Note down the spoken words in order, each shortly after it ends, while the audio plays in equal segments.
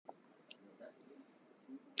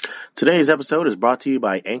Today's episode is brought to you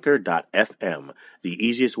by Anchor.fm, the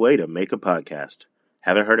easiest way to make a podcast.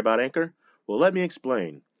 Haven't heard about Anchor? Well, let me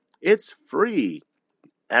explain. It's free.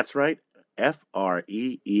 That's right,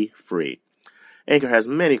 F-R-E-E, free. Anchor has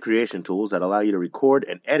many creation tools that allow you to record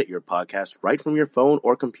and edit your podcast right from your phone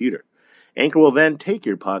or computer. Anchor will then take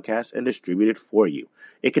your podcast and distribute it for you.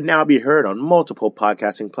 It can now be heard on multiple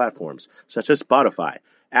podcasting platforms, such as Spotify,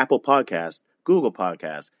 Apple Podcasts, Google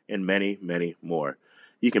Podcasts, and many, many more.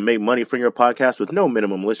 You can make money from your podcast with no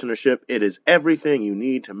minimum listenership. It is everything you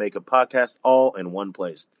need to make a podcast all in one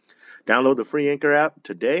place. Download the free Anchor app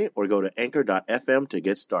today or go to Anchor.fm to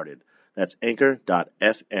get started. That's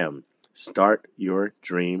Anchor.fm. Start your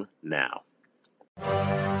dream now.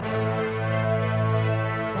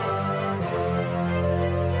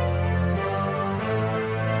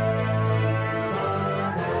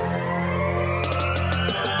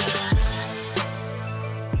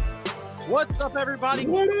 What's up, everybody?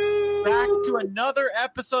 Back to another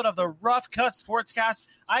episode of the Rough Cut Sportscast.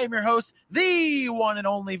 I am your host, the one and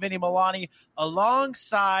only Vinny Milani,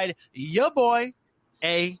 alongside your boy,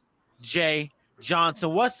 AJ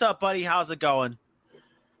Johnson. What's up, buddy? How's it going?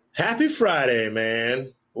 Happy Friday,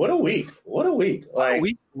 man. What a week. What a week. Like, a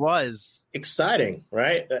week was exciting,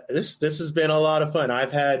 right? This has been a lot of fun.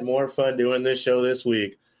 I've had more fun doing this show this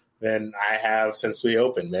week than I have since we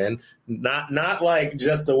opened, man. Not like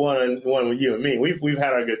just the one with you and me. We've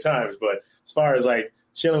had our good times, but as far as like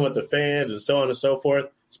chilling with the fans and so on and so forth,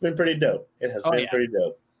 it's been pretty dope. It has been pretty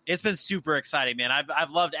dope. It's been super exciting, man.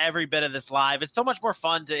 I've loved every bit of this live. It's so much more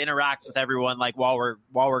fun to interact with everyone like while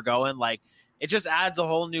we're going. Like, it just adds a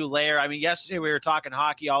whole new layer. I mean, yesterday we were talking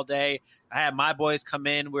hockey all day. I had my boys come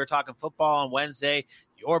in. We were talking football on Wednesday.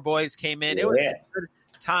 Your boys came in. It was a good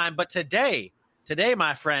time. But today,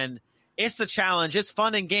 my friend, it's the challenge. It's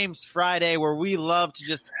Fun and Games Friday, where we love to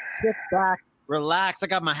just sit back, relax. I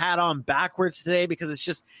got my hat on backwards today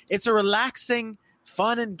because it's a relaxing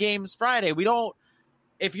Fun and Games Friday.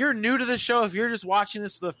 If you're new to the show, if you're just watching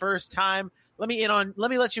this for the first time, let me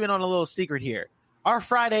let you in on a little secret here. Our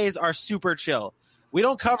Fridays are super chill. We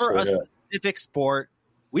don't cover a specific sport.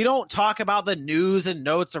 We don't talk about the news and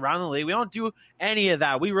notes around the league. We don't do any of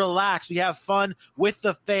that. We relax. We have fun with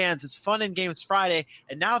the fans. It's Fun and Games Friday.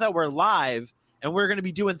 And now that we're live and we're going to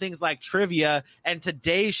be doing things like trivia, and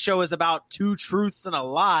today's show is about two truths and a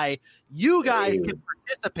lie, you guys can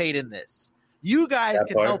participate in this. You guys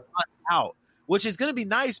can help us out, which is going to be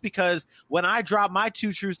nice because when I drop my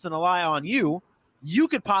two truths and a lie on you, you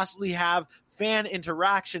could possibly have fan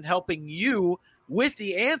interaction helping you with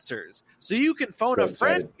the answers. So you can phone a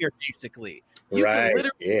friend here, basically. You can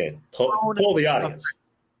literally pull the audience.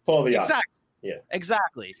 Pull the audience. Yeah.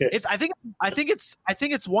 Exactly. I think it's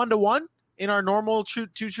 1-1 in our normal two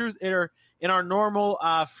truths in our normal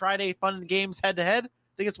Friday Fun and Games head to head. I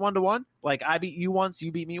think it's 1-1. Like, I beat you once,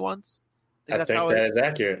 you beat me once. I think that is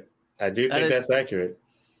accurate. I do think that's accurate.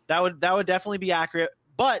 That would definitely be accurate.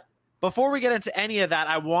 But before we get into any of that,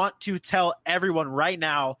 I want to tell everyone right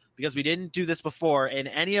now, because we didn't do this before in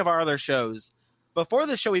any of our other shows, before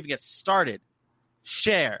the show even gets started,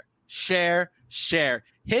 share.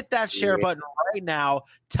 Hit that share button right now.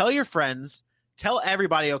 Tell your friends. Tell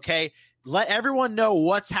everybody, okay? Let everyone know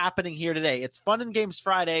what's happening here today. It's Fun and Games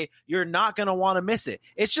Friday. You're not going to want to miss it.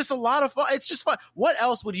 It's just a lot of fun. It's just fun. What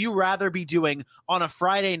else would you rather be doing on a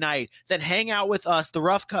Friday night than hang out with us, the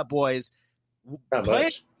Rough Cut Boys,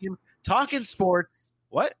 playing, talking sports?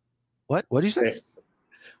 What did you say?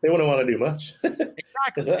 They wouldn't want to do much.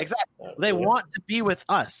 Exactly. They want to be with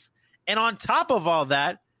us. And on top of all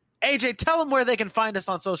that, AJ, tell them where they can find us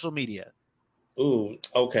on social media. Ooh,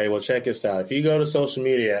 okay. Well, check this out. If you go to social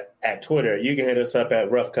media at Twitter, you can hit us up at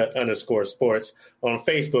roughcut_sports, on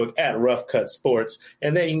Facebook at roughcutsports,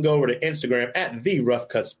 and then you can go over to Instagram at the Rough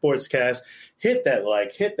Cut Sportscast. Hit that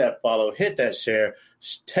like, hit that follow, hit that share.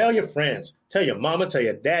 Tell your friends, tell your mama, tell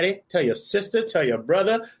your daddy, tell your sister, tell your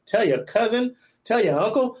brother, tell your cousin, tell your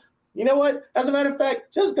uncle. You know what? As a matter of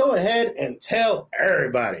fact, just go ahead and tell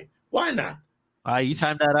everybody. Why not? You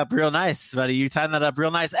timed that up real nice, buddy. You timed that up real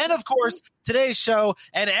nice. And, of course, today's show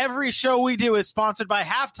and every show we do is sponsored by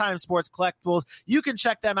Halftime Sports Collectibles. You can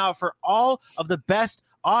check them out for all of the best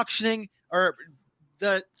auctioning or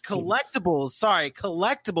the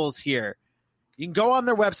collectibles here. You can go on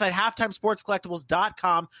their website,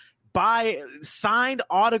 halftimesportscollectibles.com. Buy signed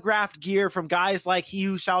autographed gear from guys like he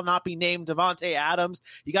who shall not be named, Devontae Adams.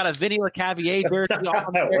 You got a Vinny LeCavier jersey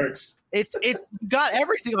on there. That works. It's got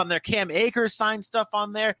everything on there. Cam Akers signed stuff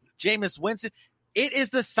on there. Jameis Winston. It is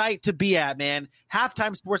the site to be at, man.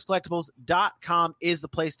 HalftimeSportsCollectibles.com is the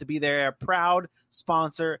place to be there. A proud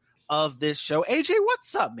sponsor of this show. AJ,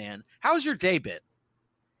 what's up, man? How's your day been?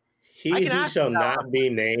 He who shall not be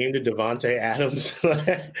named Devontae Adams.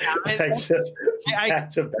 Back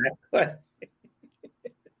to back.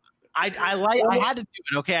 I had to do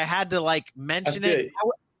it. Okay, I had to mention it.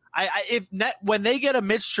 When they get a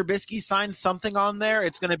Mitch Trubisky sign something on there,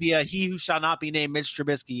 it's going to be a he who shall not be named Mitch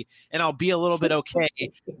Trubisky, and I'll be a little bit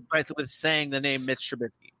okay with saying the name Mitch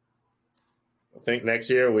Trubisky. I think next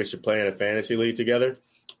year we should play in a fantasy league together,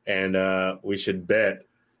 and we should bet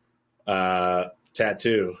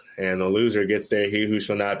tattoo, and the loser gets their he who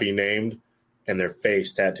shall not be named and their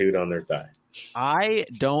face tattooed on their thigh. I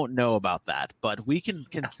don't know about that, but we can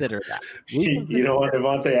consider that. You don't want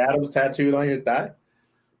Devontae Adams tattooed on your thigh?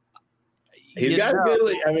 He's got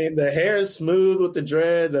good. I mean, the hair is smooth with the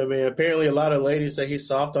dreads. I mean, apparently a lot of ladies say he's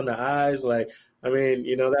soft on the eyes.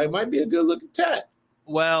 That might be a good looking tat.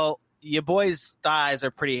 Well, your boy's thighs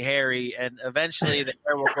are pretty hairy, and eventually the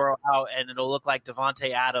hair will grow out, and it'll look like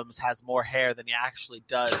Devontae Adams has more hair than he actually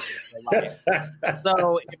does in real life.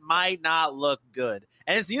 So it might not look good.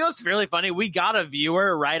 And it's really funny. We got a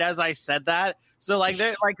viewer right as I said that. So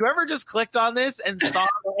whoever just clicked on this and saw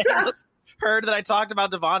heard that I talked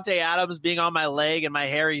about Devontae Adams being on my leg and my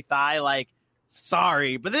hairy thigh,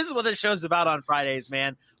 sorry, but this is what this show's about on Fridays,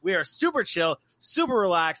 man. We are super chill, super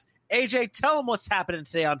relaxed. AJ, tell them what's happening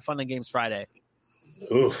today on Fun and Games Friday.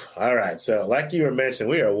 Oof. All right. So like you were mentioning,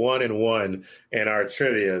 we are 1-1 in our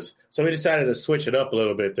trivias. So we decided to switch it up a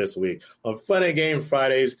little bit this week. On Fun and Game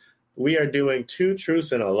Fridays, we are doing 2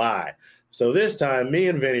 truths and a lie. So this time, me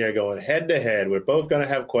and Vinny are going head to head. We're both going to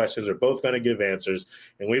have questions. We're both going to give answers.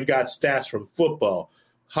 And we've got stats from football,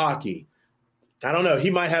 hockey. I don't know. He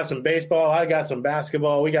might have some baseball. I got some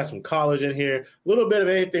basketball. We got some college in here. A little bit of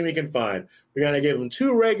anything we can find. We're going to give him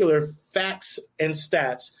 2 regular facts and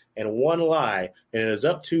stats and 1 lie. And it is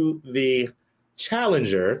up to the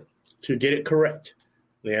challenger to get it correct.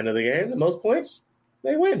 At the end of the game, the most points,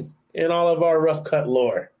 they win in all of our rough cut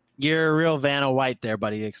lore. You're a real Vanna White there,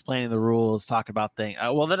 buddy, explaining the rules, talking about things.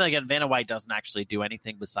 Well, then again, Vanna White doesn't actually do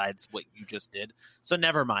anything besides what you just did. So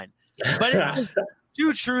never mind. But it's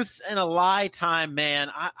 2 truths and a lie time,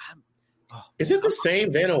 man. Is it the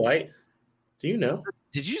same Vanna White? Do you know?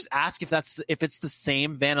 Did you just ask if it's the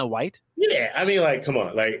same Vanna White? Yeah, I mean, come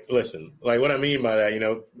on, listen, what I mean by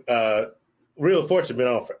that, Real Fortune been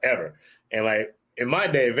on forever, and in my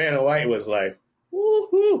day, Vanna White was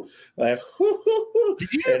woohoo, woohoo,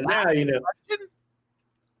 and now Did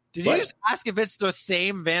you just ask if it's the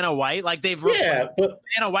same Vanna White? They've but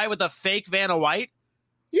Vanna White with a fake Vanna White?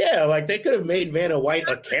 Yeah, they could have made Vanna White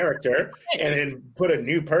a character and then put a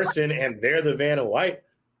new person and they're the Vanna White.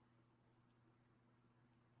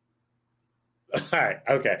 All right,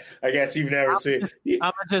 okay. I guess you've never seen. I'm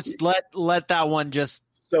gonna just let that one just.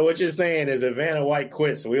 So what you're saying is if Vanna White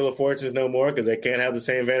quits, Wheel of Fortune's no more because they can't have the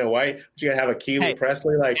same Vanna White. But you gotta have a Keely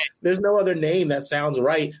Presley. There's no other name that sounds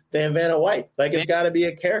right than Vanna White. It's got to be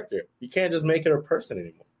a character. You can't just make it a person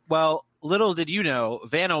anymore. Well, little did you know,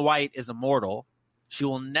 Vanna White is immortal. She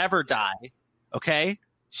will never die. Okay,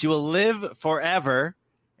 she will live forever,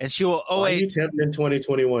 and she will always. Why are you tempting in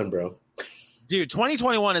 2021, bro? Dude,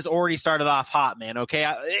 2021 has already started off hot, man. Okay,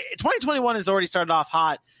 2021 has already started off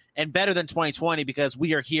hot and better than 2020 because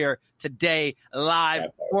we are here today live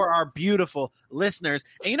for our beautiful listeners.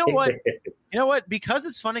 And you know what? Because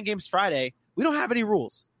it's Fun and Games Friday, we don't have any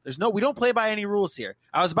rules. We don't play by any rules here.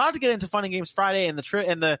 I was about to get into Fun and Games Friday and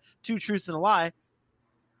the 2 truths and a lie,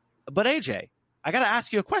 but AJ, I got to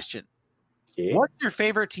ask you a question. Yeah. What's your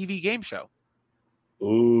favorite TV game show?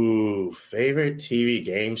 Ooh, favorite TV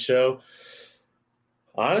game show?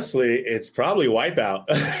 Honestly, it's probably Wipeout.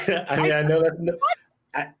 I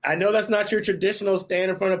know that's not your traditional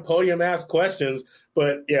stand in front of podium ask questions,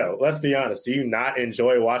 but let's be honest. Do you not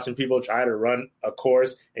enjoy watching people try to run a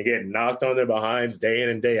course and get knocked on their behinds day in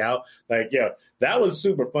and day out? That was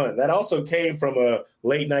super fun. That also came from a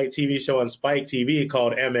late night TV show on Spike TV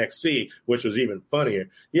called MXC, which was even funnier.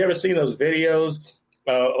 You ever seen those videos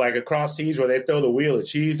across seas where they throw the wheel of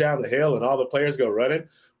cheese down the hill and all the players go running?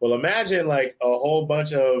 Well, imagine a whole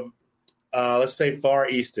bunch of, let's say, Far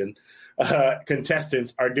Eastern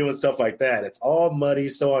contestants are doing stuff like that. It's all muddy,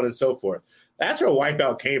 so on and so forth. That's where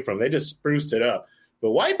Wipeout came from. They just spruced it up. But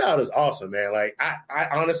Wipeout is awesome, man. I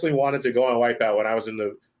honestly wanted to go on Wipeout when I was in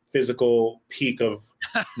the physical peak of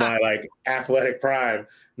my athletic prime.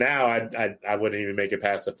 Now I wouldn't even make it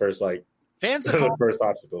past the first fans at home, first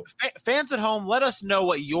obstacle. Fans at home, let us know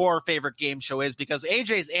what your favorite game show is because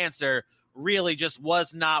AJ's answer really just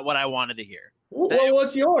was not what I wanted to hear. Well,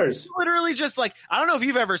 what's yours? Literally just I don't know if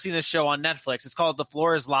you've ever seen this show on Netflix. It's called The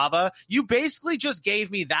Floor is Lava. You basically just gave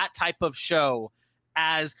me that type of show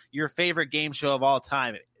as your favorite game show of all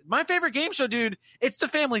time. My favorite game show, dude, it's the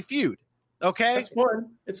Family Feud. Okay? It's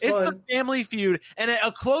fun. It's the Family Feud. And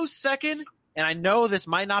a close second, and I know this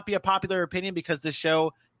might not be a popular opinion because this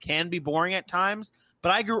show can be boring at times,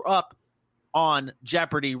 but I grew up on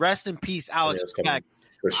Jeopardy. Rest in peace, Alex Trebek.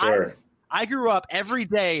 For sure. I grew up every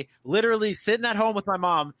day literally sitting at home with my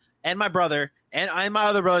mom and my brother and my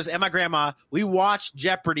other brothers and my grandma. We watched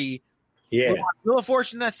Jeopardy. Yeah. Wheel of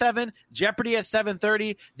Fortune at 7, Jeopardy at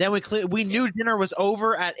 7:30. Then we knew dinner was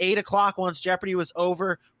over at 8 o'clock. Once Jeopardy was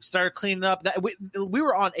over, we started cleaning up. That we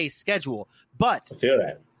were on a schedule. But I feel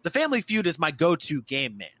that. The Family Feud is my go-to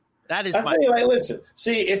game, man. That is listen.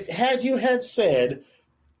 See, had you said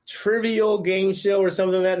trivial game show or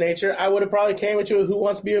something of that nature, I would have probably came at you with Who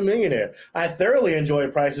Wants to Be a Millionaire. I thoroughly enjoy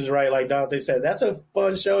Price is Right, like Dante said. That's a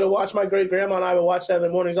fun show to watch. My great-grandma and I would watch that in the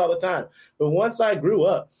mornings all the time. But once I grew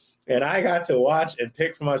up and I got to watch and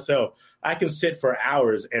pick for myself, I can sit for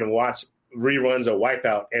hours and watch reruns of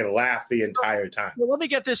Wipeout and laugh the entire time. Well, let me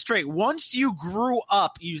get this straight. Once you grew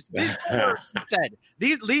up, these are said.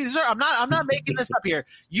 These are I'm not making this up here.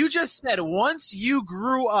 You just said once you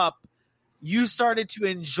grew up, you started to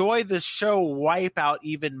enjoy the show Wipeout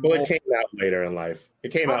even more. Well, it came out later in life.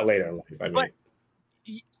 I mean,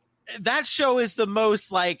 that show is the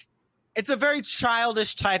most it's a very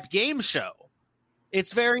childish type game show.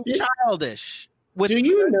 It's very childish. Do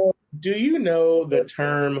you know the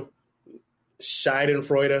term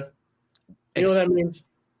Schadenfreude? You know what that means?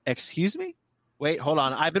 Excuse me? Wait, hold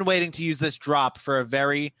on. I've been waiting to use this drop for a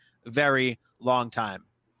very, very long time.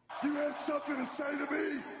 You had something to say to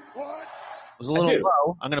me? What? It was a little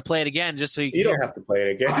low. I'm going to play it again just so you can hear. Don't have to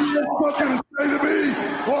play it again. You had something to say to me?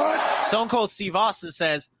 What? Stone Cold Steve Austin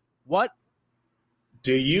says, what?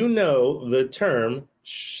 Do you know the term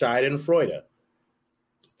Schadenfreude?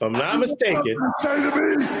 If I'm not mistaken. Say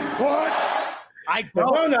to me? What? If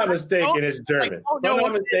I'm not mistaken, it's German.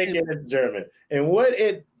 It's German. And what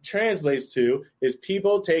it translates to is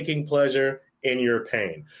people taking pleasure in your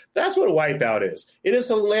pain. That's what Wipeout is. It is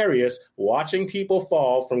hilarious watching people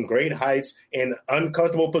fall from great heights in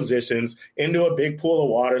uncomfortable positions into a big pool of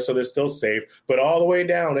water so they're still safe, but all the way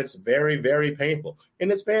down, it's very, very painful.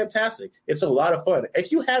 And it's fantastic. It's a lot of fun.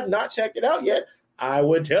 If you have not checked it out yet, I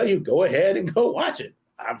would tell you, go ahead and go watch it.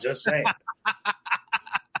 I'm just saying.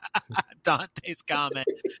 Dante's comment.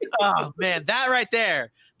 Oh, man, that right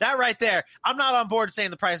there. I'm not on board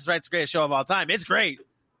saying The Price is Right is the greatest show of all time. It's great.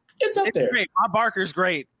 It's up there. Great. Bob Barker's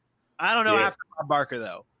great. I don't know after Bob Barker,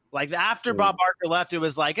 though. After Bob Barker left, it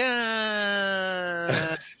was like,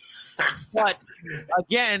 But,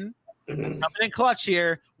 again, coming in clutch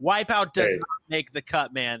here, Wipeout does not make the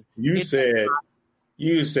cut, man. You said,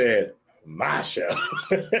 my show.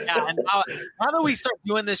 Yeah, and now that we start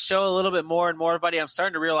doing this show a little bit more and more, buddy, I'm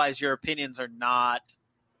starting to realize your opinions are not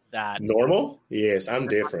that normal. Yes, I'm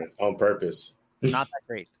different on purpose. Not that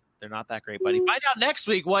great. They're not that great, buddy. Find out next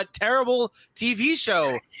week what terrible TV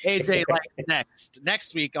show AJ likes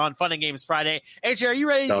next week on Fun and Games Friday. AJ, are you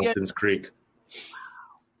ready to get Dawson's Creek?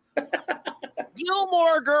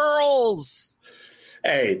 Gilmore Girls?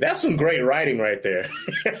 Hey, that's some great writing right there.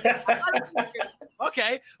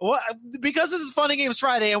 Okay. Well, because this is Fun and Games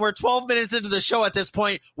Friday and we're 12 minutes into the show at this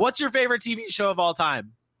point, what's your favorite TV show of all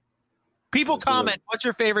time? People comment, what's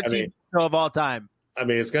your favorite TV show of all time? I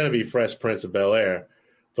mean, it's going to be Fresh Prince of Bel-Air.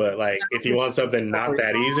 But, if you want something not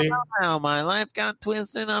that easy. Oh, my life got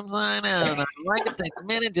twisted upside down. I'd like to take a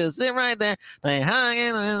minute, just sit right there. Sorry. Oh,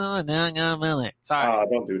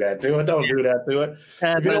 don't do that to it. Don't do that to it.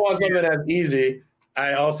 If you don't want something that's easy,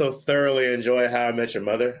 I also thoroughly enjoy How I Met Your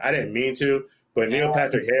Mother. I didn't mean to, but Neil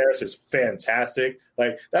Patrick Harris is fantastic.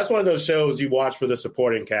 That's one of those shows you watch for the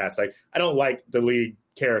supporting cast. I don't like the lead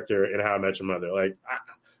character in How I Met Your Mother.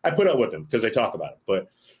 I put up with him because they talk about it, but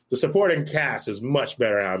the supporting cast is much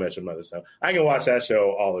better than How I Met Your Mother. So I can watch that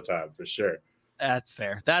show all the time for sure. That's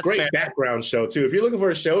fair. That's great fair. Background show too. If you're looking for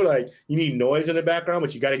a show you need noise in the background,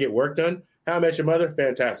 but you got to get work done, How I Met Your Mother,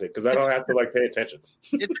 fantastic, because I don't have to pay attention.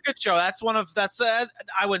 It's a good show. I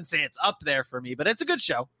wouldn't say it's up there for me, but it's a good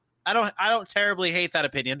show. I don't terribly hate that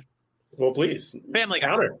opinion. Well, please, Family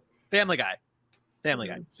Guy. Family Guy.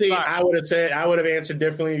 See, sorry. I would have answered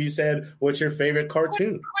differently if you said, "What's your favorite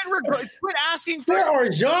cartoon?" Quit asking for. There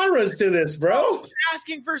are genres to this, bro. Quit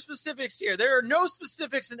asking for specifics here. There are no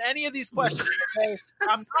specifics in any of these questions. Okay?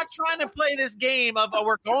 I'm not trying to play this game of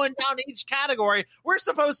we're going down each category. We're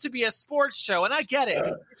supposed to be a sports show, and I get it.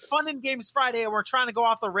 It's Fun and Games Friday, and we're trying to go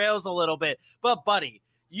off the rails a little bit. But, buddy,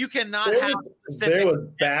 you cannot have specifics. There was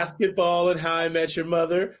basketball in How I Met Your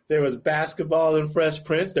Mother. There was basketball in Fresh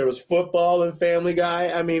Prince. There was football in Family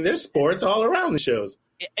Guy. I mean, there's sports all around the shows.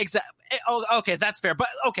 Exactly. Oh, okay, that's fair. But,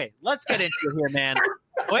 okay, let's get into it here, man.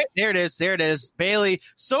 Wait, there it is. There it is. Bailey,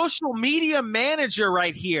 social media manager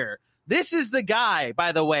right here. This is the guy,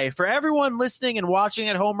 by the way, for everyone listening and watching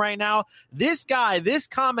at home right now. This guy, this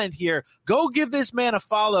comment here, go give this man a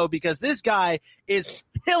follow because this guy is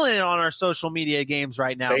killing it on our social media games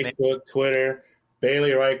right now. Facebook, man. Twitter,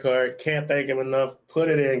 Bailey Reichardt. Can't thank him enough. Put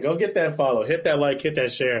it in. Go get that follow. Hit that like. Hit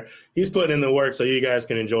that share. He's putting in the work so you guys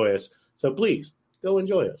can enjoy us. So please go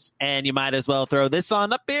enjoy us. And you might as well throw this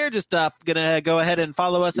on up here. Just gonna go ahead and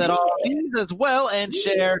follow us at all these as well and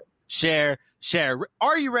share.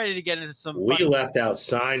 Are you ready to get into some We fun? left out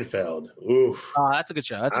Seinfeld. Oof. That's a good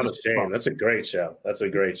show. That's I'm a good ashamed. show. That's a great show. That's a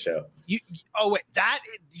great show. Wait,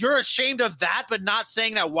 you're ashamed of that, but not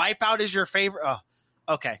saying that Wipeout is your favorite. Oh,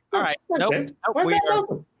 okay. All right. Okay.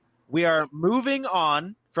 Nope. We are moving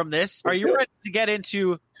on from this. Are you ready to get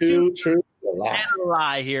into Two Truths and a Lie? and a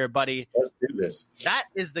Lie here, buddy? Let's do this. That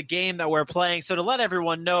is the game that we're playing. So to let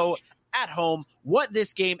everyone know at home what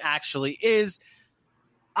this game actually is.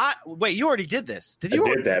 Wait, you already did this. Did you?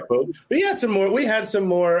 I did that, but we had some more. We had some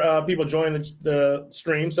more people join the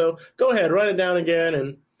stream. So go ahead, run it down again,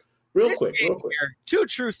 and real quick. Here, Two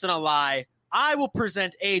Truths and a Lie. I will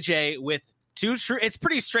present AJ with two truths. It's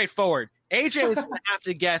pretty straightforward. AJ is going to have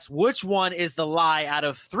to guess which one is the lie out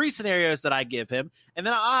of three scenarios that I give him, and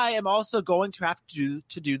then I am also going to have to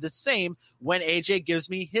do the same when AJ gives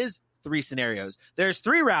me his three scenarios. There's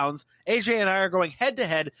 3 rounds. AJ and I are going head to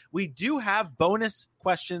head. We do have bonus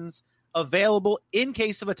questions available in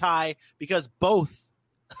case of a tie because both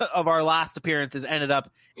of our last appearances ended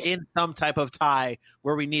up in some type of tie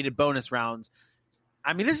where we needed bonus rounds.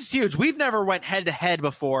 I mean, this is huge. We've never went head to head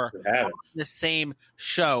before on the same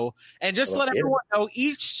show. And just to let everyone know,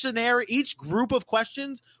 each group of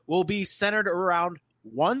questions will be centered around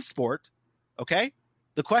one sport. Okay?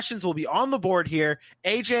 The questions will be on the board here.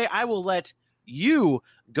 AJ, I will let you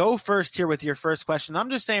go first here with your first question. I'm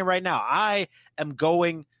just saying right now, I am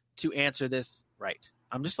going to answer this right.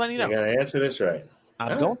 I'm just letting you know. You're going to answer this right.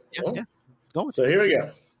 I'm going. Yeah. Going. So here we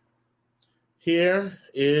go. Here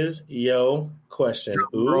is your question.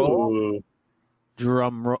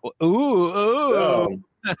 Drum roll. Ooh.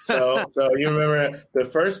 So you remember the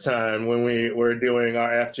first time when we were doing our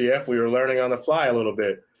FGF, we were learning on the fly a little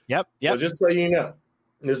bit. Yep. So just so you know,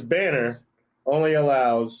 this banner only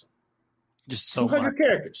allows just so 200 much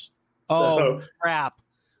characters. Oh, crap.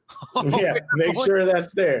 Yeah, make sure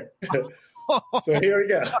that's there. So here we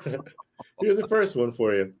go. Here's the first one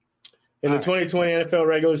for you. In the 2020 NFL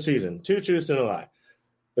regular season, two truths and a lie.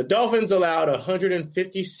 The Dolphins allowed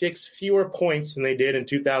 156 fewer points than they did in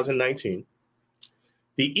 2019.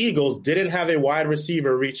 The Eagles didn't have a wide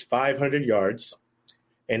receiver reach 500 yards.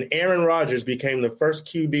 And Aaron Rodgers became the first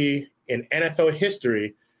QB in NFL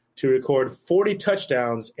history to record 40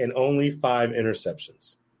 touchdowns and only 5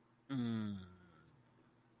 interceptions.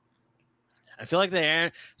 I feel like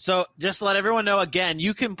so just to let everyone know, again,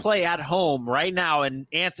 you can play at home right now and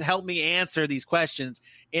help me answer these questions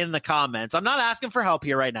in the comments. I'm not asking for help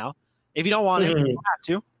here right now. If you don't want to, you don't have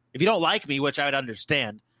to. If you don't like me, which I would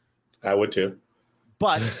understand. I would too.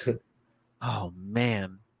 But, oh,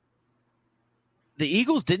 man. The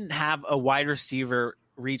Eagles didn't have a wide receiver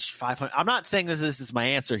reach 500. I'm not saying this is my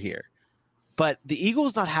answer here. But the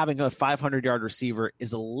Eagles not having a 500-yard receiver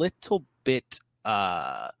is a little bit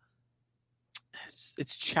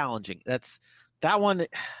it's challenging. That one.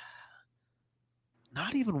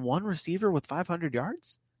 Not even one receiver with 500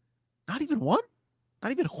 yards. Not even one.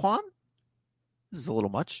 Not even Juan. This is a little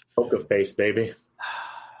much. Poker face, baby.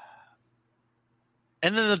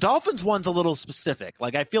 And then the Dolphins one's a little specific.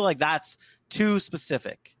 Like I feel like that's too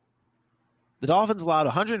specific. The Dolphins allowed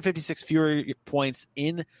 156 fewer points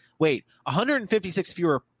 156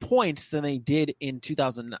 fewer points than they did in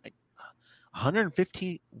 2009.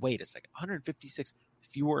 156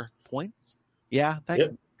 fewer points? Yeah, that can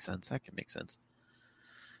make sense. That can make sense.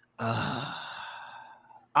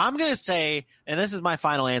 I'm going to say, and this is my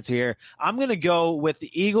final answer here, I'm going to go with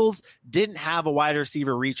the Eagles didn't have a wide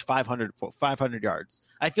receiver reach 500 yards.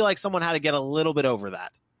 I feel like someone had to get a little bit over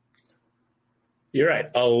that. You're right,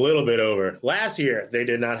 a little bit over. Last year, they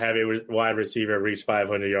did not have a wide receiver reach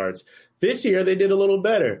 500 yards. This year, they did a little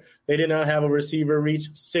better. They did not have a receiver reach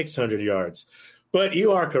 600 yards. But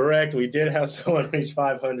you are correct. We did have someone reach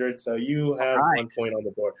 500, so you have 1 point on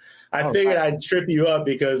the board. I figured I'd trip you up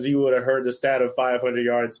because you would have heard the stat of 500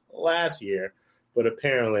 yards last year, but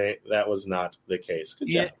apparently that was not the case. Good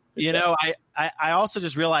job. You know, I also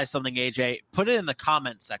just realized something, AJ. Put it in the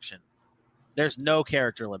comment section. There's no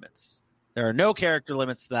character limits. There are no character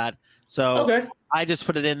limits to that. So I just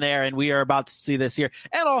put it in there, and we are about to see this here.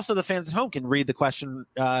 And also the fans at home can read the question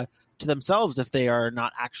to themselves if they are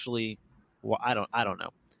not actually Well, I don't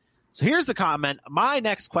know. So here's the comment. My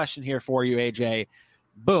next question here for you, AJ.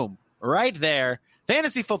 Boom. Right there.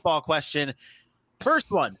 Fantasy football question. First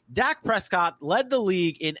one. Dak Prescott led the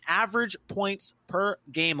league in average points per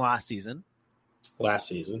game last season.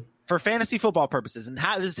 For fantasy football purposes. And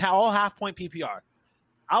this is all half-point PPR.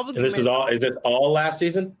 Is this all last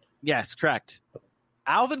season? Yes, correct.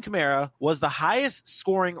 Alvin Kamara was the highest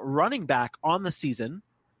scoring running back on the season.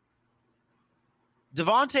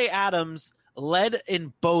 Davante Adams led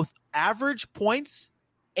in both average points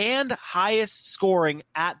and highest scoring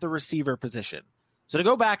at the receiver position. So to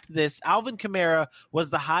go back to this, Alvin Kamara was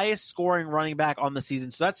the highest scoring running back on the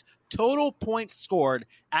season. So that's total points scored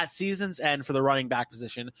at season's end for the running back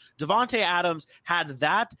position. Davante Adams had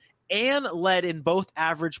that and led in both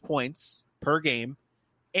average points per game.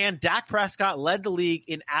 And Dak Prescott led the league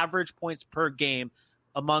in average points per game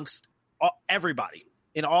amongst everybody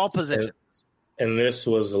in all positions. And this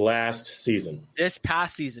was last season. This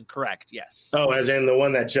past season, correct? Yes. Oh, as in the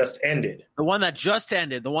one that just ended. The one that just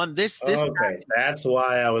ended. The one this. Okay, that's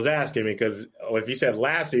why I was asking, because if you said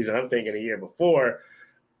last season, I'm thinking a year before.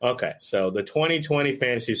 Okay, so the 2020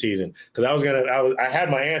 fantasy season, because I had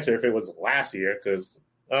my answer if it was last year. Because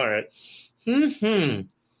all right. Why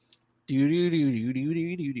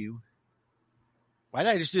did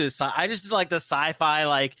I just do this? I just did like the sci-fi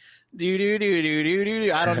like I don't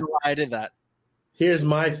know why I did that. Here's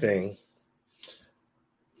my thing.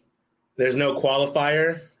 There's no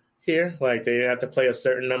qualifier here. Like they have to play a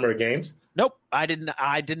certain number of games. Nope, I did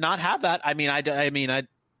not have that.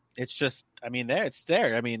 It's just. It's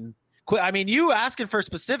there. You asking for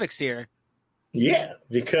specifics here. Yeah,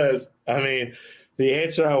 because the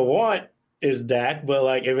answer I want is Dak, but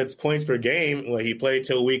like if it's points per game, well, he played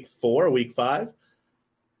till week 4, week 5,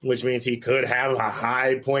 which means he could have a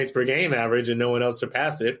high points per game average and no one else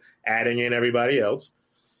surpassed it, adding in everybody else.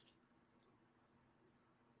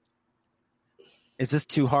 Is this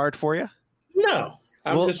too hard for you? No,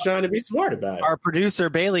 I'm just trying to be smart about it. Our producer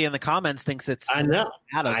Bailey in the comments thinks it's. I know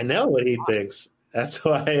what he thinks. That's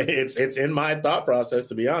why it's in my thought process,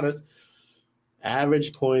 to be honest.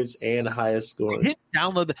 Average points and highest score.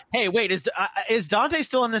 Download. Hey, wait, is Dante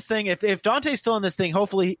still in this thing? If Dante's still in this thing,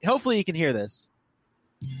 hopefully he can hear this.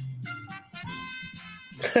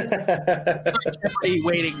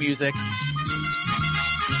 Waiting music.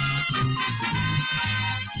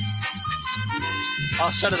 I'll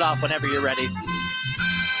shut it off whenever you're ready.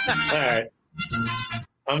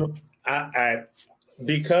 All right.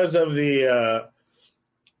 Because of the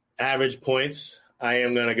average points, I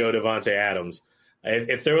am going to go Davante Adams.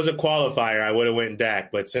 If there was a qualifier, I would have went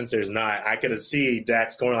Dak. But since there's not, I could have seen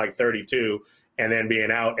Dak scoring like 32 and then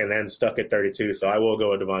being out and then stuck at 32. So I will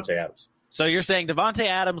go with Davante Adams. So you're saying Davante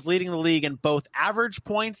Adams leading the league in both average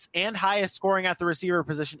points and highest scoring at the receiver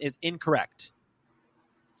position is incorrect.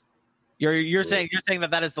 You're saying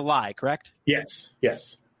that is the lie, correct? Yes.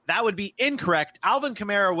 That would be incorrect. Alvin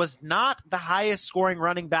Kamara was not the highest scoring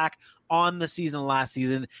running back on the season last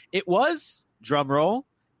season. It was, drum roll,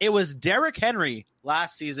 it was Derrick Henry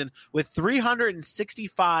last season with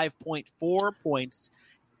 365.4 points.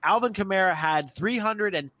 Alvin Kamara had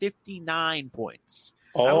 359 points.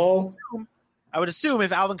 I would assume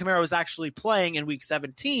if Alvin Kamara was actually playing in week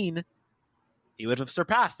 17, he would have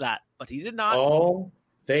surpassed that, but he did not. All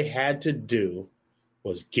they had to do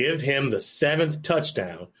was give him the 7th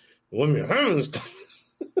touchdown.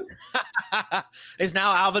 Is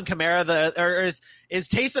now Alvin Kamara is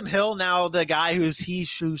Taysom Hill now the guy who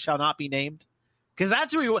shall not be named? Because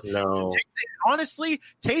that's who he was. No. Honestly,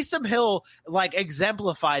 Taysom Hill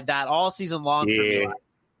exemplified that all season long. For me.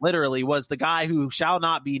 Literally was the guy who shall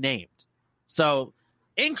not be named. So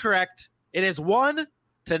incorrect. It is 1-0.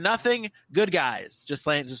 Good guys. Just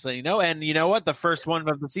letting you know. And you know what? The first one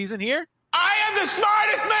of the season here. I am the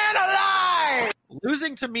smartest man alive.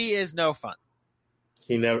 Losing to me is no fun.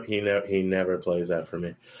 He never plays that for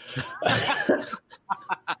me. It's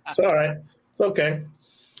all right. It's okay.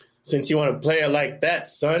 Since you want to play it like that,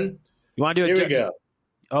 son. You want to do it? Here we go.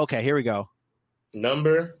 Okay, here we go.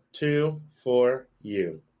 Number 2 for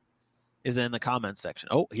you. Is in the comments section.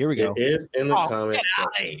 Oh, here we go. It is in the comments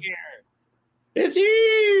section. Here. It's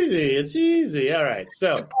easy. All right.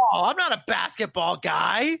 So I'm not a basketball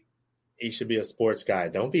guy. He should be a sports guy.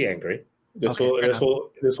 Don't be angry. This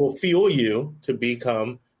will fuel you to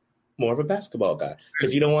become more of a basketball guy,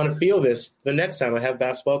 because you don't want to feel this the next time I have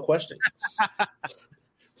basketball questions.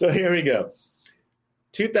 So here we go.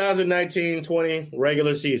 2019-20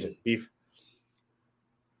 regular season.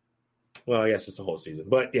 Well, I guess it's the whole season,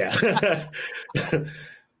 but yeah.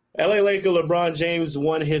 LA Laker LeBron James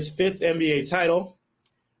won his 5th NBA title.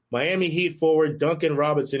 Miami Heat forward Duncan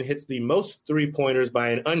Robinson hits the most three-pointers by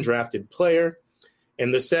an undrafted player.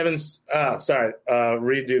 And the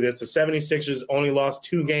 76ers only lost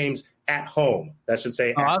 2 games at home. That should say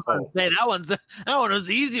at home. That one was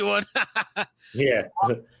the easy one. Yeah.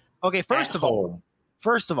 Okay, first of all,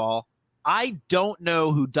 I don't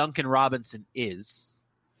know who Duncan Robinson is.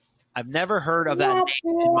 I've never heard of that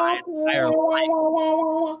name in my entire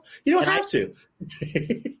life. You don't have to.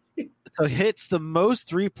 So hits the most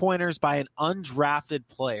three-pointers by an undrafted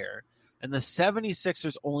player, and the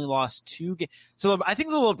 76ers only lost 2 games. So I think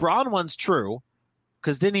the LeBron one's true,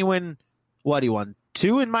 because didn't he win – what, he won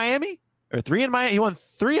 2 in Miami? Or 3 in Miami? He won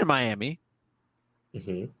 3 in Miami.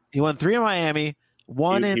 Mm-hmm. He won 3 in Miami. He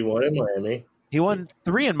won in Miami. He won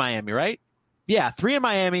 3 in Miami, right? Yeah, 3 in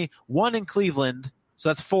Miami, 1 in Cleveland. So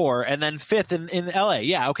that's 4, and then 5th in LA.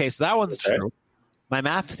 Yeah, okay, so that one's true. My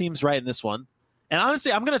math seems right in this one. And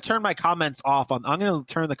honestly, I'm going to turn my comments off. I'm going to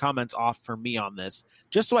turn the comments off for me on this,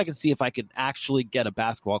 just so I can see if I can actually get a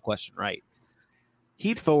basketball question right.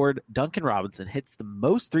 Heat forward Duncan Robinson hits the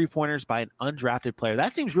most three-pointers by an undrafted player.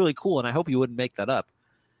 That seems really cool, and I hope you wouldn't make that up.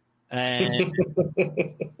 And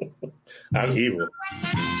I'm evil.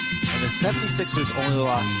 And the 76ers only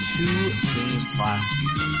lost 2 games last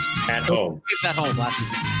season. At home. At home last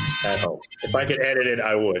season. At home. If I could edit it,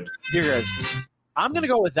 I would. You're good. I'm going to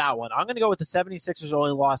go with that one. I'm going to go with the 76ers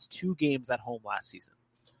only lost 2 games at home last season.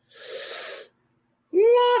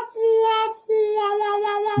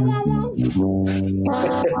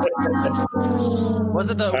 Was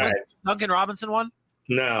it the Duncan Robinson one?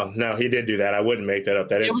 No, he did do that. I wouldn't make that up.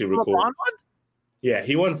 That is super cool. One? Yeah,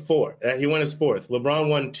 he won 4. He won his 4th. LeBron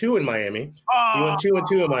won 2 in Miami. Oh. He won 2 and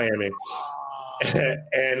 2 in Miami.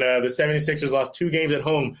 And the 76ers lost 2 games at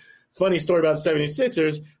home. Funny story about the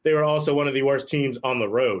 76ers, they were also one of the worst teams on the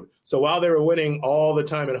road. So while they were winning all the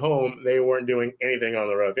time at home, they weren't doing anything on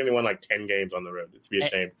the road. They only won like 10 games on the road. It'd be a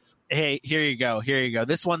shame. Hey, here you go.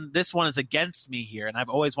 This one is against me here, and I've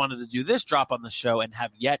always wanted to do this drop on the show and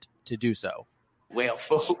have yet to do so. Well,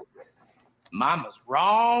 folks, mama's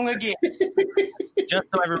wrong again. Just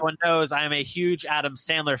so everyone knows, I am a huge Adam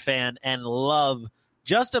Sandler fan and love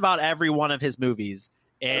just about every one of his movies.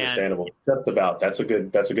 And understandable. Just about. That's a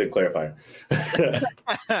good clarifier.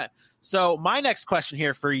 So my next question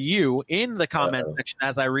here for you in the comment section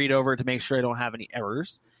as I read over to make sure I don't have any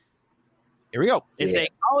errors. Here we go. It's a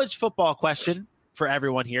college football question for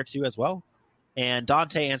everyone here too as well. And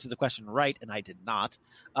Dante answered the question right, and I did not.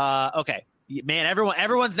 Okay. Man,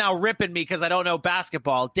 everyone's now ripping me because I don't know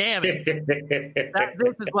basketball. Damn it.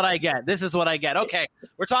 This is what I get. Okay.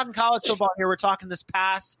 We're talking college football here. We're talking this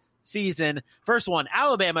past season. First one,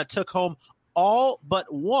 Alabama took home all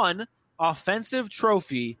but one offensive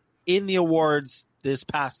trophy in the awards this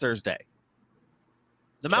past Thursday.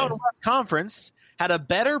 The Mountain West Conference had a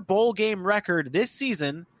better bowl game record this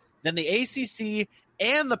season than the ACC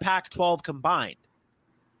and the Pac-12 combined.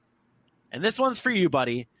 And this one's for you,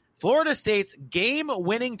 buddy. Florida State's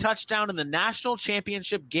game-winning touchdown in the national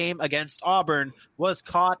championship game against Auburn was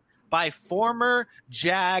caught by former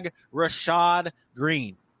Jag Rashad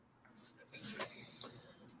Green.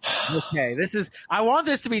 Okay, I want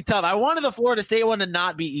this to be tough. I wanted the Florida State one to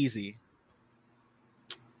not be easy.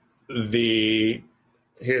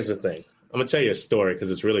 Here's the thing. I'm going to tell you a story because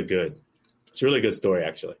it's really good. It's a really good story,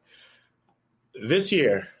 actually. This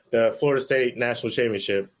year, the Florida State National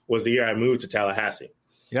Championship was the year I moved to Tallahassee.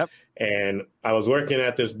 Yep. And I was working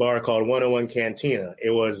at this bar called 101 Cantina.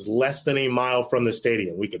 It was less than a mile from the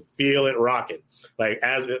stadium. We could feel it rocking. Not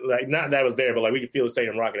that I was there, but we could feel the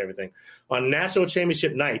stadium rocking and everything. On national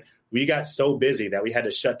championship night, we got so busy that we had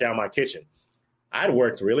to shut down my kitchen. I'd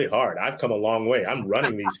worked really hard. I've come a long way. I'm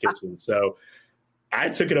running these kitchens. So I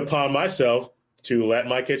took it upon myself to let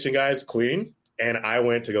my kitchen guys clean, and I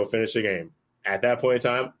went to go finish the game. At that point in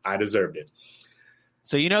time, I deserved it.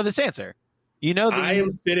 So you know this answer. I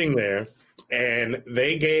am sitting there, and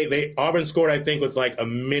Auburn scored, I think, with like a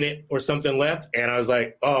minute or something left, and I was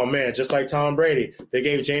like, oh, man, just like Tom Brady, they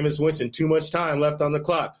gave Jameis Winston too much time left on the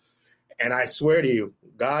clock. And I swear to you,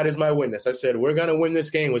 God is my witness. I said, we're going to win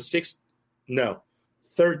this game with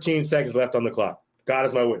 13 seconds left on the clock. God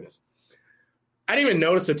is my witness. I didn't even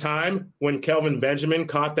notice the time when Kelvin Benjamin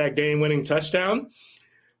caught that game-winning touchdown.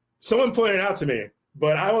 Someone pointed out to me.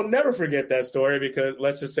 But I will never forget that story because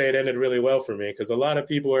let's just say it ended really well for me because a lot of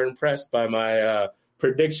people were impressed by my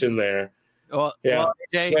prediction there.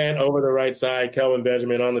 Slant over the right side, Kelvin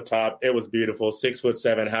Benjamin on the top. It was beautiful.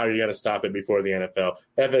 6'7". How are you going to stop it before the NFL?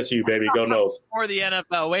 FSU, baby. Go Noles. For the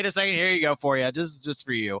NFL. Wait a second. Here you go for you. Just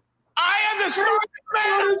for you. I am the story,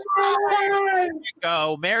 man.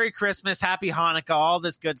 Go. Merry Christmas, Happy Hanukkah, all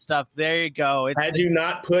this good stuff. There you go. Had you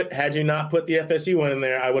not put the FSU one in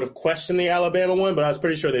there, I would have questioned the Alabama one, but I was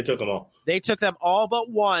pretty sure they took them all. They took them all but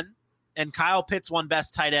one, and Kyle Pitts won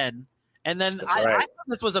best tight end. And then I thought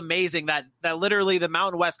this was amazing that literally the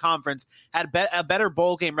Mountain West Conference had a better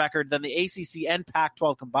bowl game record than the ACC and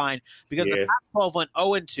Pac-12 combined, because the Pac-12 went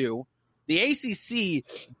 0-2. The ACC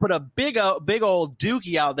put a big old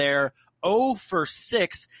dookie out there,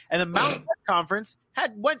 0-6, and the Mountain West Conference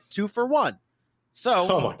went 2-1. So,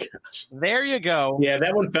 oh my gosh, there you go. Yeah,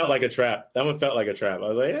 that one felt like a trap. I was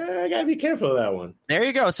like, I gotta be careful of that one. There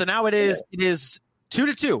you go. So now it is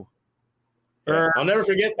 2-2. Yeah, I'll never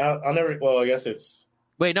forget. Well, I guess it's.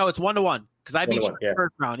 Wait, no, it's 1-1 because I beat you in the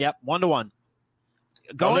first round. Yep, 1-1.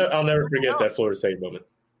 I'll never forget that Florida State moment.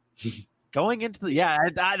 Going into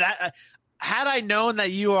had I known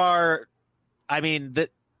that you are, had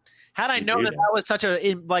I known that was such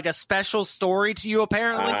a special story to you,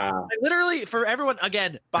 apparently, literally for everyone,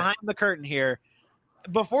 again, behind the curtain here,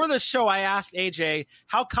 before the show, I asked AJ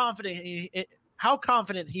how confident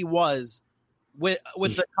he was with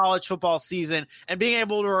the college football season and being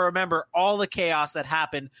able to remember all the chaos that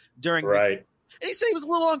happened during and he said he was a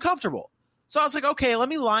little uncomfortable. So I was like, okay, let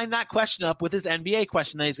me line that question up with his NBA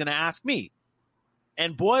question that he's going to ask me.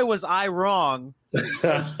 And boy, was I wrong.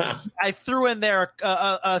 I threw in there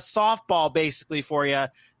a softball basically for you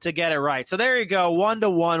to get it right. So there you go,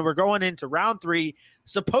 1-1. We're going into round 3,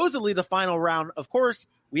 supposedly the final round. Of course,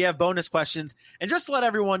 we have bonus questions. And just to let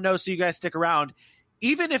everyone know, so you guys stick around,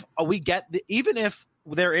 even if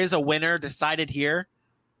there is a winner decided here,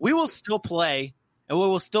 we will still play and we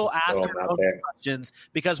will still ask our own questions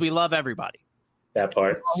because we love everybody. That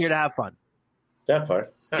part. We're all here to have fun. That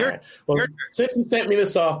part. All right. Well, since you sent me the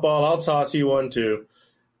softball, I'll toss you one too.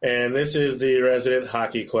 And this is the resident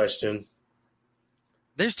hockey question.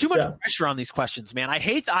 There's too much pressure on these questions, man. I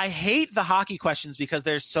hate the hockey questions because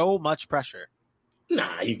there's so much pressure.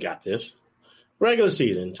 Nah, you got this. Regular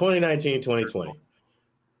season, 2019-2020.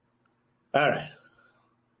 All right.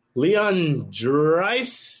 Leon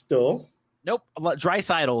Draisaitl. Nope,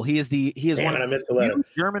 Draisaitl. He is one of the few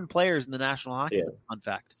German players in the National Hockey League. Fun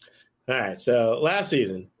fact. All right, so last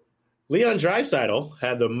season, Leon Draisaitl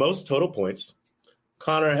had the most total points.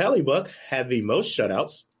 Connor Hellebuyck had the most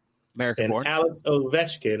shutouts. American-born. And Alex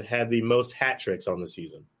Ovechkin had the most hat tricks on the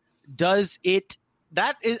season. I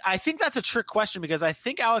think that's a trick question because I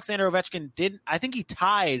think Alexander Ovechkin I think he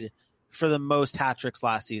tied for the most hat tricks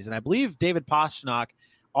last season. I believe David Pastrnak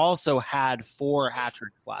also had 4 hat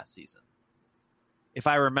tricks last season, if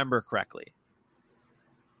I remember correctly.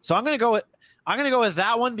 So I'm going to go with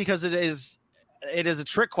that one because it is a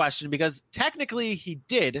trick question because technically he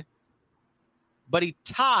did, but he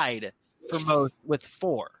tied for most with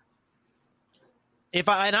 4.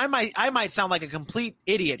 I might sound like a complete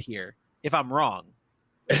idiot here if I'm wrong.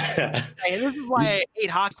 And this is why I hate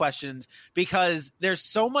hockey questions, because there's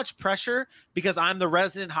so much pressure because I'm the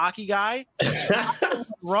resident hockey guy.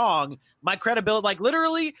 Wrong, my credibility, like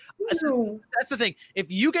literally, that's the thing.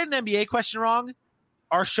 If you get an NBA question wrong,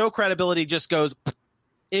 our show credibility just goes.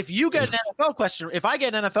 If you get an NFL question, if I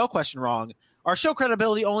get an NFL question wrong, our show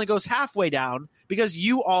credibility only goes halfway down because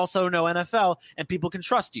you also know NFL and people can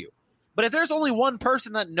trust you. But if there's only one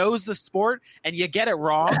person that knows the sport and you get it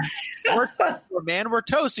wrong, we're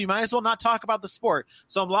toast. So you might as well not talk about the sport.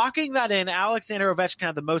 So I'm locking that in. Alexander Ovechkin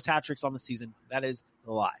had the most hat tricks on the season. That is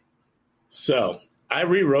the lie. So I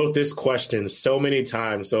rewrote this question so many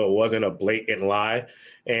times so it wasn't a blatant lie.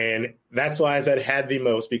 And that's why I said had the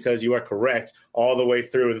most, because you are correct all the way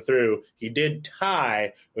through and through. He did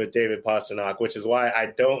tie with David Pastrnak, which is why I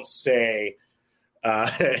don't say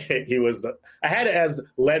he was. I had it as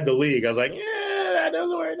led the league. I was like, that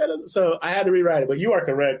doesn't work. That doesn't. So I had to rewrite it. But you are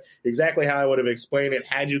correct, exactly how I would have explained it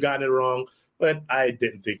had you gotten it wrong. But I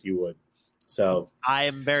didn't think you would. So I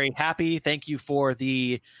am very happy. Thank you for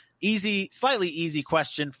the slightly easy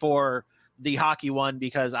question for the hockey one,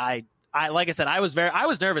 because I like I said, I was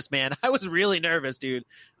nervous, man. I was really nervous, dude.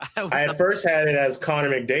 I at first had it as Connor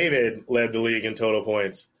McDavid led the league in total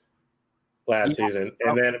points last season.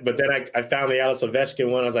 And then I found the Alex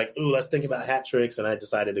Ovechkin one. I was like, ooh, let's think about hat tricks. And I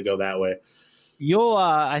decided to go that way. You'll,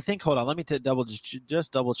 I think, hold on. Let me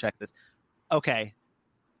just double check this. Okay.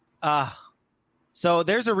 So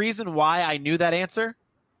there's a reason why I knew that answer.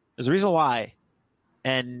 There's a reason why.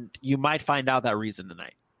 And you might find out that reason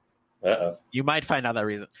tonight. Uh-oh. You might find out that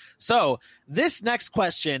reason. So this next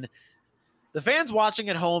question, the fans watching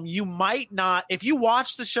at home, you might not, if you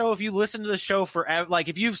watch the show, if you listen to the show forever, like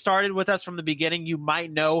if you've started with us from the beginning, you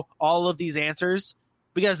might know all of these answers,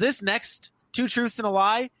 because this next 2 truths and a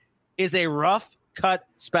lie is a Rough Cut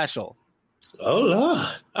special. Oh, Lord.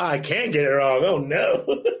 I can't get it wrong. Oh,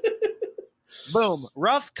 no. Boom.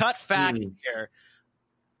 Rough Cut fact here.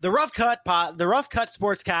 The Rough Cut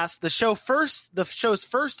Sportscast, the show's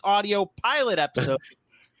first audio pilot episode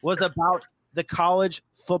was about the college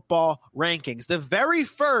football rankings. The very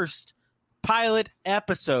first pilot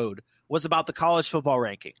episode was about the college football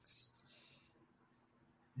rankings.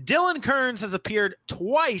 Dylan Kearns has appeared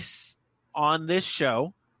twice on this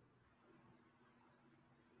show.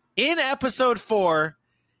 In episode 4,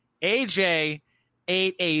 AJ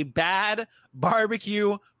ate a bad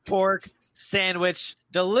barbecue pork sandwich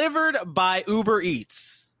delivered by Uber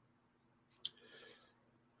Eats.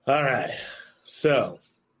 All right. So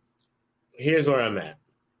here's where I'm at.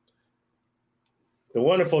 The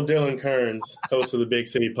wonderful Dylan Kearns, host of the Big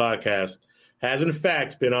City Podcast, has in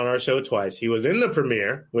fact been on our show twice. He was in the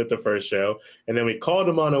premiere with the first show, and then we called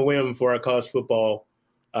him on a whim for our college football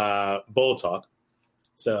bowl talk.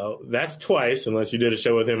 So that's twice, unless you did a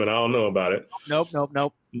show with him and I don't know about it.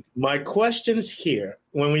 Nope. My questions here,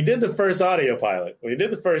 when we did the first audio pilot, when we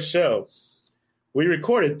did the first show, we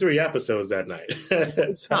recorded 3 episodes that night.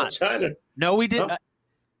 So I'm trying to... No, we didn't.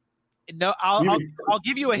 No, I'll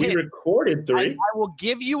give you a hint. We recorded 3. I will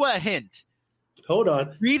give you a hint. Hold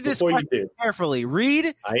on. Read this question carefully.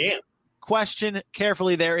 I am. Question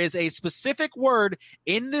carefully. There is a specific word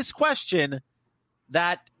in this question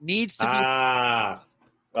that needs to be...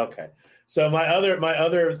 Okay. So my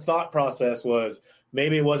other thought process was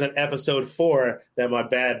maybe it wasn't episode 4 that my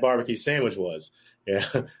bad barbecue sandwich was. Yeah.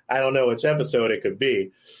 I don't know which episode it could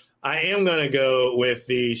be. I am going to go with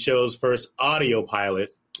the show's first audio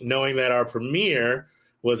pilot, knowing that our premiere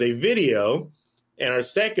was a video and our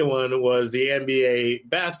second one was the NBA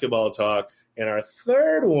basketball talk and our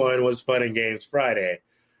third one was Fun and Games Friday.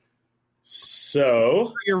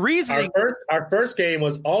 So your reasoning, our first game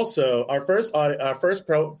was also our first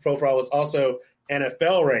profile was also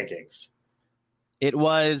NFL rankings. It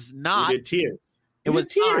was not. We did tiers. It was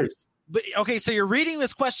tiers. But okay, so you're reading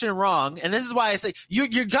this question wrong, and this is why I say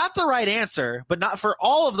you got the right answer, but not for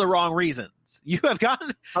all of the wrong reasons. You have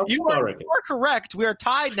gotten you are correct. We are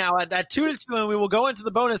tied now at 2-2, and we will go into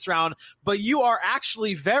the bonus round. But you are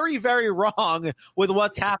actually very, very wrong with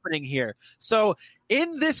what's happening here. So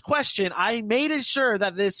in this question, I made it sure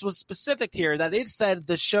that this was specific here, that it said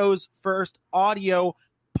the show's first audio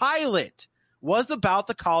pilot was about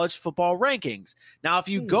the college football rankings. Now, if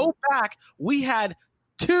you go back, we had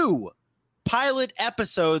 2 pilot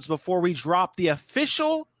episodes before we dropped the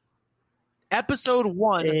official episode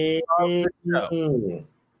 1 of the show.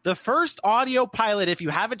 The first audio pilot, if you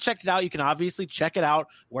haven't checked it out, you can obviously check it out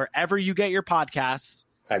wherever you get your podcasts.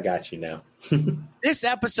 I got you now. This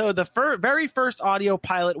episode, the very first audio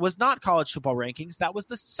pilot was not college football rankings. That was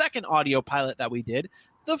the second audio pilot that we did.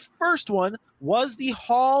 The first one was the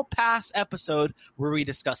Hall Pass episode where we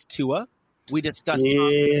discussed Tua. We discussed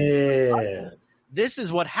This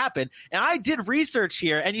is what happened. And I did research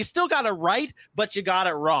here, and you still got it right, but you got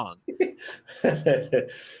it wrong.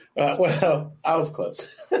 Well, I was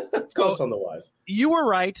close. Close on the wise. You were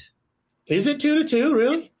right. Is it 2-2,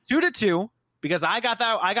 really? 2-2, because I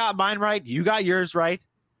got mine right. You got yours right.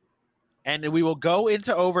 And we will go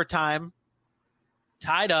into overtime.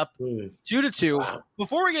 Tied up 2-2. Wow.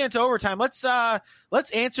 Before we get into overtime, let's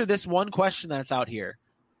answer this one question that's out here.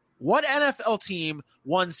 What NFL team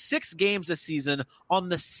won 6 games this season on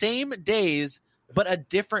the same days but a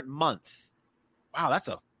different month?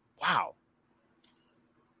 Wow.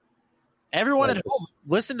 Everyone at home,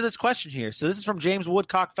 listen to this question here. So this is from James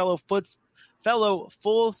Woodcock, fellow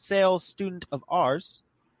Full Sail student of ours.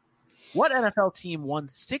 What NFL team won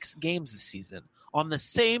 6 games this season on the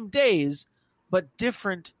same days but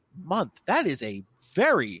different month? That is a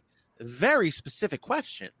very, very specific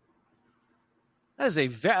question.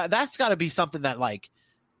 That's got to be something that I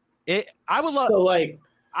would love. So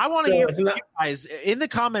I want to hear from you guys in the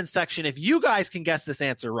comments section if you guys can guess this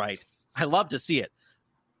answer right. I love to see it.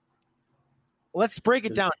 Let's break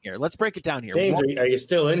it down here. James, are you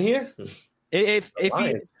still in here? If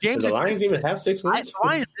James, the Lions even have 6 wins? The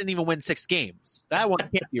Lions didn't even win 6 games. That one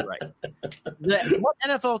can't be right. What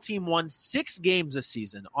NFL team won 6 games this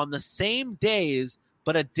season on the same days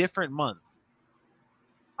but a different month?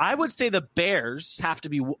 I would say the Bears have to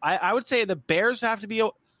be. I would say the Bears have to be.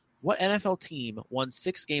 What NFL team won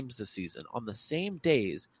 6 games this season on the same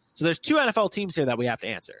days? So there's 2 NFL teams here that we have to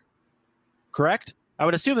answer. Correct? I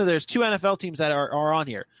would assume that there's 2 NFL teams that are on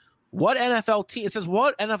here. What NFL team? It says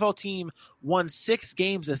what NFL team won 6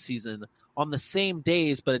 games this season on the same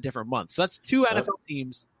days but a different month? So that's 2 NFL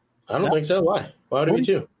teams. I don't think so. Why? Why would it be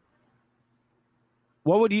 2?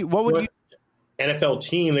 What would you? NFL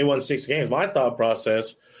team, they won 6 games. My thought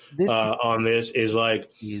process on this is like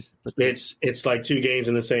it's like 2 games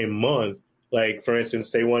in the same month. Like, for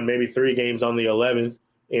instance, they won maybe 3 games on the 11th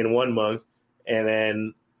in one month and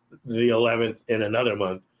then the 11th in another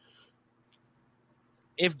month.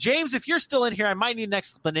 If you're still in here, I might need an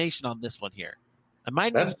explanation on this one here.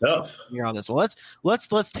 That's tough. Here on this one.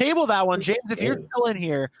 Let's table that one. James, if you're still in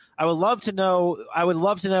here, I would love to know a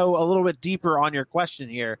little bit deeper on your question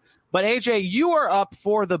here. But AJ, you are up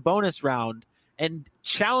for the bonus round and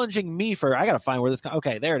challenging me for, I got to find where this,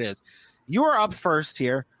 okay, there it is. You are up first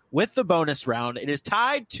here with the bonus round. It is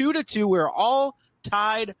tied 2-2. We're all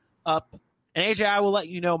tied up. And AJ, I will let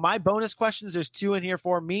you know my bonus questions. There's 2 in here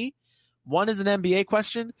for me. One is an NBA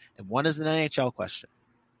question and one is an NHL question.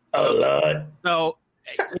 Oh, Lord. So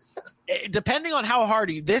depending on how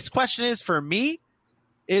hard this question is for me,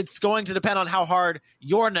 it's going to depend on how hard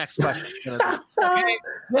your next question is going to be. Okay?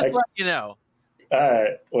 Just let you know. All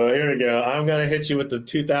right. Well, here we go. I'm going to hit you with the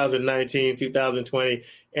 2019-2020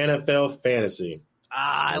 NFL fantasy.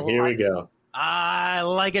 Here we go. I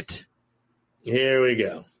like it. Here we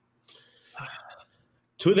go.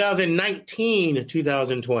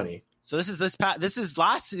 2019-2020. So this is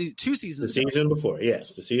last 2 seasons. The season before.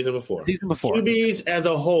 Yes, the season before. Season before. QBs as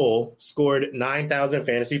a whole scored 9,000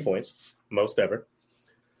 fantasy points, most ever.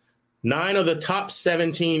 9 of the top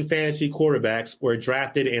 17 fantasy quarterbacks were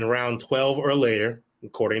drafted in round 12 or later,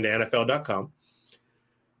 according to NFL.com.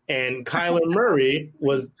 And Kyler Murray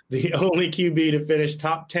was the only QB to finish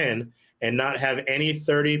top 10 and not have any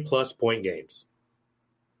 30-plus point games.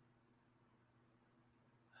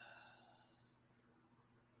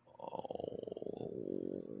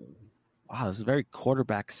 Wow, this is very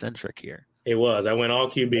quarterback-centric here. It was. I went all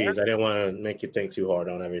QBs. I didn't want to make you think too hard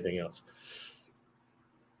on everything else.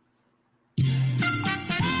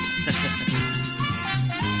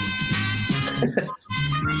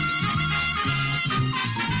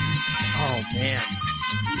 Oh, man.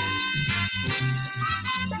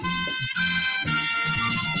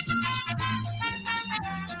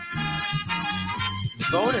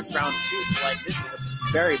 Bonus round 2, so like, this is a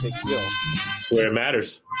very big deal. That's where it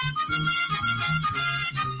matters.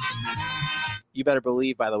 You better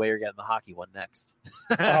believe, by the way, you're getting the hockey one next.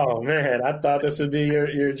 Oh man, I thought this would be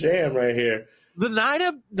your jam right here. The nine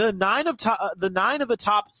of the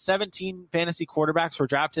top 17 fantasy quarterbacks were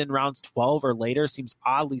drafted in rounds 12 or later seems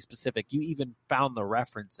oddly specific. You even found the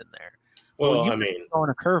reference in there. Well, you I mean, throwing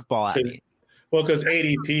a curveball at me. Well, because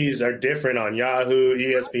ADPs are different on Yahoo,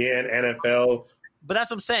 ESPN, NFL. But that's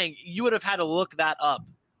what I'm saying. You would have had to look that up,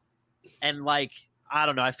 and like, I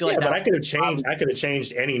don't know. I feel like but I could have changed. I could have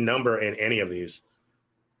changed any number in any of these.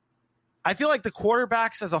 I feel like the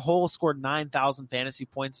quarterbacks as a whole scored 9,000 fantasy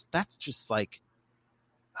points. That's just like,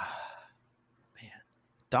 man.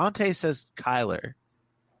 Dante says Kyler.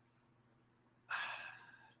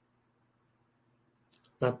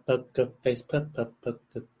 The face.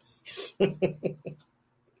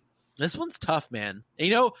 This one's tough, man. And,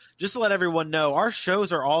 you know, just to let everyone know, our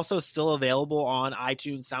shows are also still available on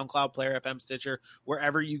iTunes, SoundCloud, Player FM, Stitcher,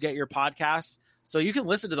 wherever you get your podcasts. So you can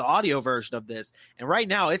listen to the audio version of this. And right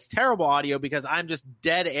now, it's terrible audio because I'm just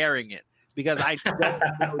dead airing it because I don't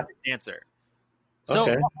know this answer. So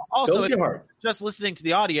okay. Also, if you're just listening to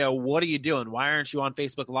the audio, what are you doing? Why aren't you on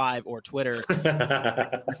Facebook Live or Twitter? Like,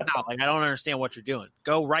 I don't understand what you're doing.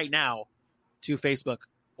 Go right now to Facebook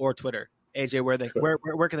or Twitter. AJ, where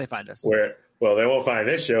can they find us? Well, they won't find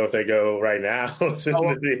this show if they go right now listen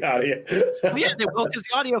to the audio. Well, yeah, they will because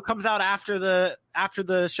the audio comes out after the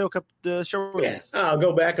show release. I'll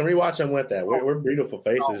go back and rewatch them with that. We're beautiful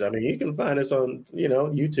faces. I mean, you can find us on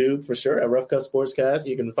YouTube for sure at Rough Cut Sportscast.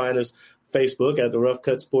 You can find us Facebook at the Rough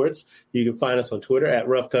Cut Sports. You can find us on Twitter at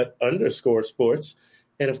roughcut_sports.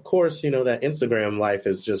 And of course, that Instagram life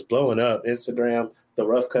is just blowing up. Instagram, the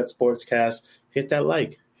Rough Cut Sportscast. Hit that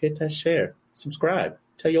like. Hit that share, subscribe,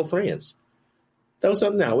 tell your friends. Throw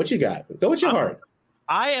something now. What you got? Go with your heart.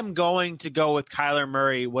 I am going to go with Kyler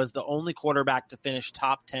Murray was the only quarterback to finish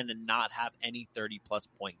top 10 and not have any 30-plus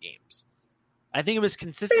point games. I think it was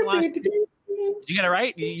consistent last year. Did you get it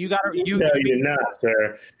right? You got it. No, you did not,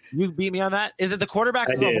 sir. You beat me on that? Is it the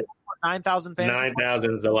quarterbacks? I did. 9,000 fans?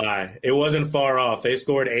 9,000 is a lie. It wasn't far off. They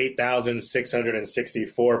scored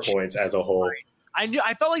 8,664 points as a whole. I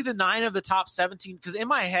felt like the 9 of the top 17 because in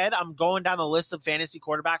my head I'm going down the list of fantasy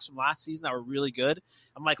quarterbacks from last season that were really good.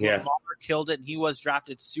 I'm like, Lamar killed it, and he was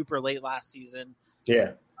drafted super late last season.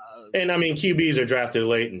 Yeah, and I mean QBs are drafted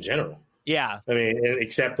late in general. Yeah, I mean,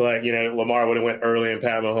 except like Lamar would have went early and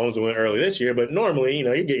Pat Mahomes would went early this year, but normally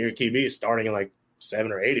you get your QBs starting in like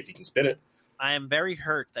 7 or 8 if you can spin it. I am very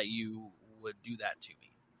hurt that you would do that to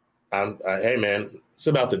me. Hey, man, it's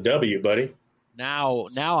about the W, buddy. Now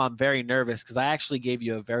I'm very nervous because I actually gave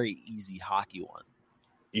you a very easy hockey one.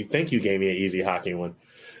 You think you gave me an easy hockey one.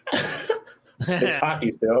 It's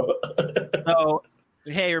hockey still. So,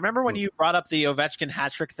 hey, remember when you brought up the Ovechkin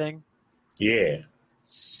hat trick thing? Yeah.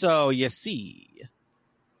 So, you see.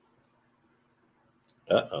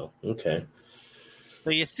 Uh-oh. Okay. So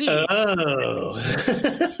you see, Oh.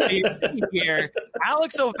 here,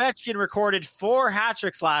 Alex Ovechkin recorded 4 hat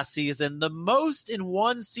tricks last season, the most in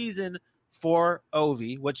one season for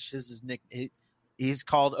Ovi, which is his nick. He's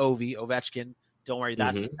called Ovi, Ovechkin. Don't worry,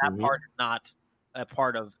 that part is not a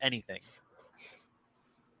part of anything.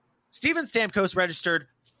 Steven Stamkos registered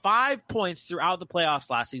 5 points throughout the playoffs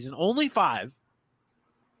last season, only 5.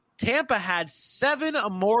 Tampa had 7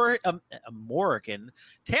 American.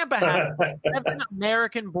 Tampa had 7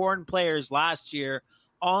 American-born players last year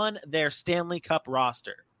on their Stanley Cup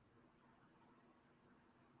roster.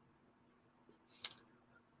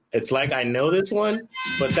 It's like I know this one,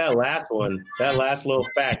 but that last little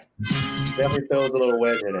fact, definitely throws a little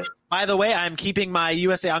wedge in it. By the way, I'm keeping my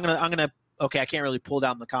USA. I'm gonna. Okay, I can't really pull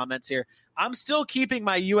down the comments here. I'm still keeping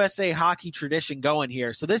my USA hockey tradition going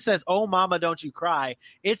here. So this says, "Oh, mama, don't you cry."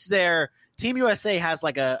 It's their Team USA has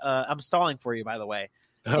like I'm stalling for you, by the way.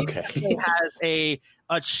 Okay. Team USA has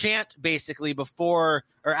a chant basically before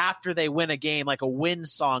or after they win a game, like a win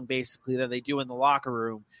song basically that they do in the locker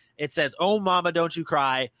room. It says, "Oh, mama, don't you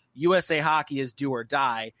cry. USA hockey is do or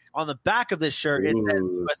die." On the back of this shirt, it says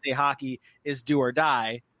USA hockey is do or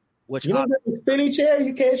die. Which you don't have a spinny chair.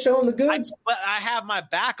 You can't show them the goods. But I have my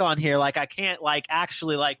back on here. Like I can't like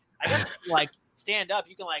actually like I guess like stand up.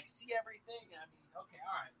 You can like see everything. I mean, okay,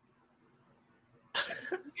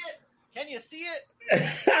 all right. Can you see it?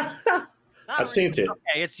 I've seen it.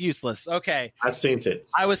 Okay, it's useless. Okay, I've seen it.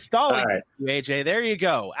 I was stalling you, AJ. There you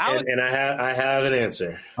go, Alex. And I have an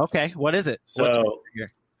answer. Okay, what is it?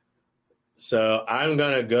 So I'm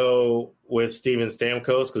gonna go with Steven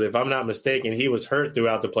Stamkos because if I'm not mistaken, he was hurt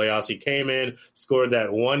throughout the playoffs. He came in, scored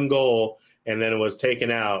that 1 goal, and then was taken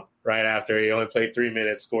out right after. He only played 3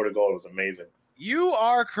 minutes, scored a goal. It was amazing. You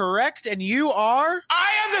are correct, and you are... I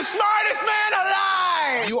am the smartest man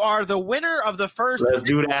alive! You are the winner of the first... Let's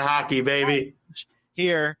do that hockey, baby.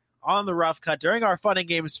 Here on the Rough Cut during our Fun and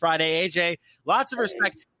Games Friday. AJ, lots of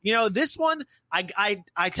respect. You know, this one, I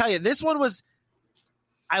tell you, this one was...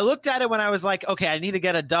 I looked at it when I was like, okay, I need to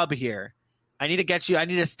get a dub here. I need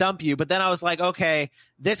to stump you. But then I was like, okay,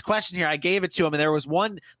 this question here, I gave it to him. And there was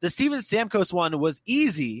one, the Steven Stamkos one was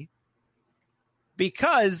easy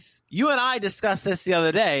because you and I discussed this the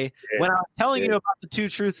other day when I was telling you about the 2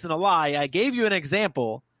 truths and a lie. I gave you an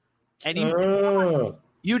example and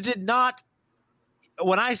you did not,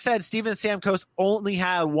 when I said Steven Stamkos only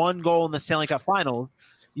had 1 goal in the Stanley Cup Finals,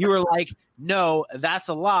 you were like, no, that's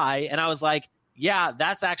a lie. And I was like, yeah,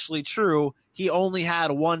 that's actually true. He only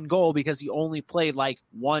had 1 goal because he only played like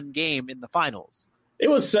 1 game in the finals. It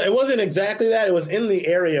wasn't exactly that. It was in the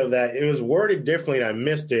area of that. It was worded differently and I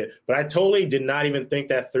missed it, but I totally did not even think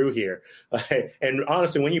that through here. And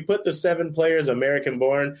honestly, when you put the 7 players American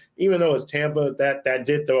born, even though it's Tampa, that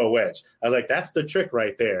did throw a wedge. I was like, that's the trick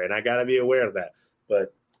right there. And I got to be aware of that.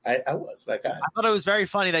 But I was like, I thought it was very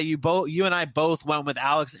funny that you and I both went with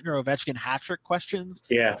Alexander Ovechkin hat trick questions.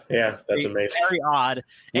 Yeah, that's amazing. Very odd.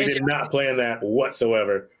 We did not plan that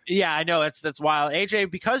whatsoever. Yeah, I know that's wild. AJ,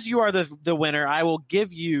 because you are the winner, I will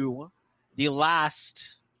give you the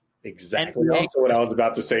last. Exactly. Also, what I was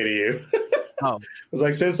about to say to you. Oh, I was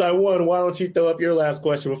like, since I won, why don't you throw up your last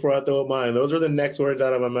question before I throw up mine? Those are the next words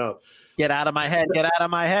out of my mouth. Get out of my head. Get out of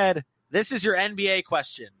my head. This is your NBA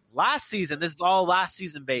question. Last season, this is all last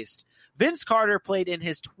season based. Vince Carter played in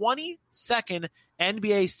his 22nd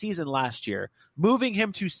NBA season last year, moving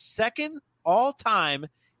him to 2nd all-time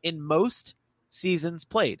in most seasons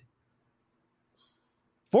played.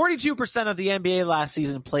 42% of the NBA last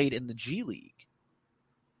season played in the G League.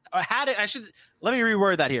 Let me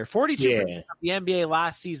reword that here. 42% of the NBA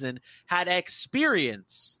last season had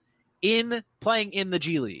experience in playing in the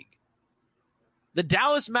G League. The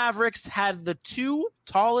Dallas Mavericks had the 2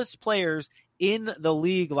 tallest players in the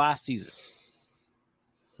league last season.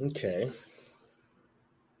 Okay.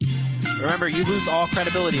 Remember, you lose all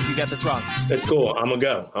credibility if you get this wrong. It's cool. I'm going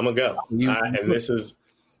to go. And this is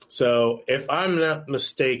 – so if I'm not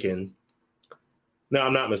mistaken – no,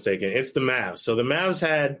 I'm not mistaken. It's the Mavs. So the Mavs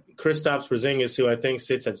had Kristaps Porzingis, who I think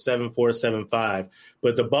sits at 7'4", 7'5",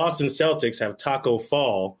 but the Boston Celtics have Taco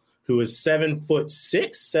Fall, who is 7'6",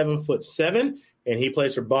 7'7", and he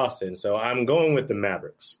plays for Boston. So I'm going with the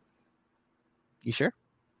Mavericks. You sure?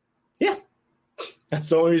 Yeah. That's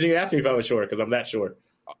the only reason you asked me if I was sure, because I'm that sure.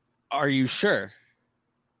 Are you sure?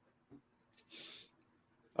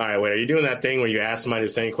 All right, wait, are you doing that thing where you ask somebody the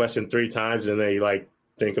same question 3 times and they like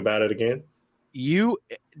think about it again?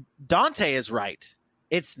 Dante is right.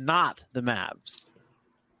 It's not the Mavs.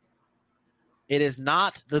 It is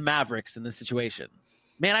not the Mavericks in this situation.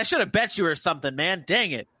 Man, I should have bet you or something, man. Dang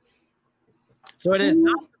it. So it is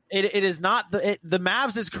not. It is not the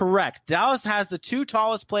Mavs is correct. Dallas has the 2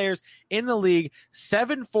 tallest players in the league,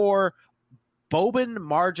 7'4", Boban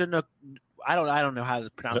Marjanovic. I don't know how to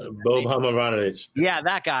pronounce it. Boban Marjanovic. Yeah,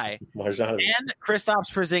 that guy. Marjanovic. And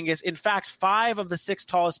Kristaps Porzingis. In fact, 5 of the 6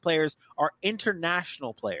 tallest players are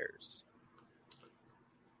international players.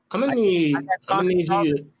 I'm gonna need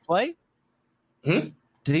you to play. Did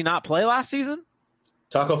he not play last season?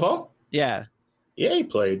 Taco Fall? Yeah. Yeah, he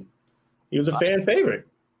played. He was a fan favorite.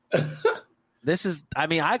 This is, I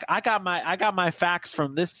mean, I got my facts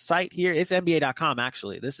from this site here. It's NBA.com.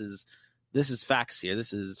 Actually, this is facts here.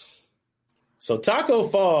 So Taco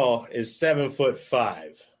Fall is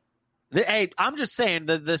 7'5". Hey, I'm just saying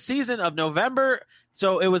the season of November.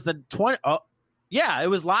 So it was the 20. Oh, yeah, it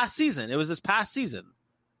was last season. It was this past season.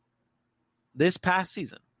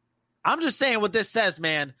 I'm just saying what this says,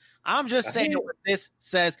 man. I'm just saying what this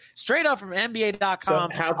says straight up from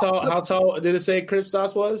NBA.com. So how tall did it say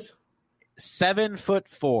Kristaps was? 7'4"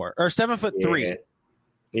 or 7'3".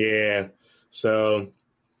 Yeah. So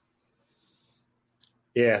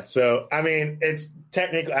I mean, it's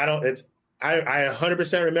technically I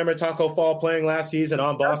 100% remember Taco Fall playing last season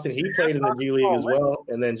on Boston. He played in the G League as well,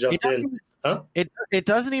 and then jumped in. Huh? It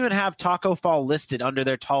doesn't even have Taco Fall listed under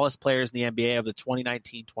their tallest players in the NBA of the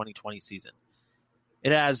 2019-2020 season.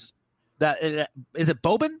 It has that. Is it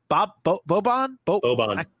Boban? Boban?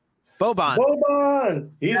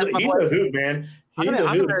 He's a hoot, man. He's a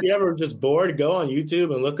hoot. If you ever just bored, go on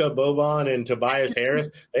YouTube and look up Boban and Tobias Harris.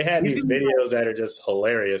 They had these videos that are just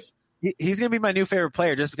hilarious. He's going to be my new favorite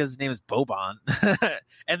player just because his name is Boban.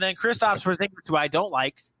 And then Kristaps Porzingis, who I don't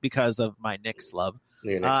like because of my Knicks love.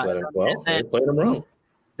 They played him wrong.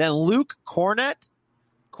 Then Luke Cornett,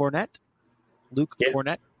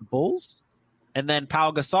 Bulls, and then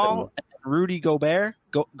Pau Gasol, and Rudy Gobert.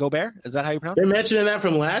 Gobert, is that how you pronounce it? They're mentioning that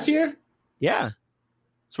from last year? Yeah.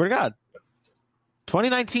 Swear to God.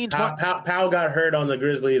 2019. Pau got hurt on the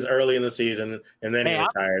Grizzlies early in the season, and then he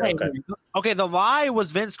retired. Okay, the lie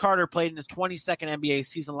was Vince Carter played in his 22nd NBA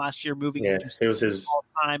season last year, moving into it was his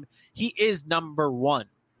all-time. He is number 1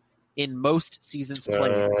 in most seasons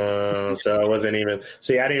played. So it wasn't even –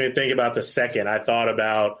 see, I didn't even think about the second. I thought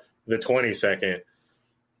about the 22nd.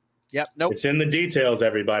 Yep, nope. It's in the details,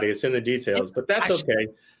 everybody. It's in the details, but that's okay.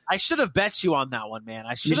 I should have bet you on that one, man.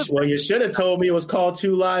 You should have told me it was called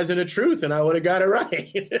 2 Lies and a Truth, and I would have got it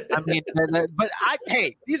right. I mean, but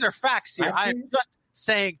hey, these are facts here. I'm just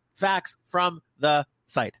saying facts from the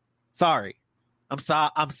site. Sorry. I'm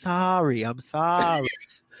sorry.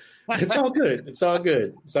 It's all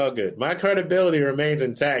good. My credibility remains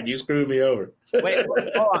intact. You screwed me over. Wait, hold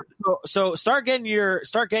on. So start getting your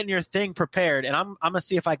thing prepared, and I'm gonna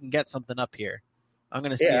see if I can get something up here. I'm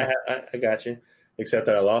gonna see. Yeah, I got you. Except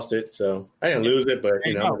that I lost it, so I didn't lose it, but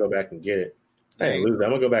I'm gonna go back and get it. I didn't lose it.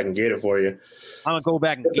 I'm gonna go back and get it for you. I'm gonna go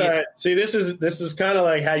back and get it. See, this is kind of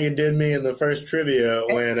like how you did me in the first trivia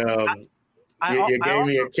when you gave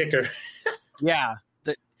me a kicker. Yeah.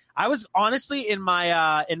 I was honestly in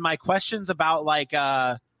my questions about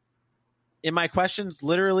literally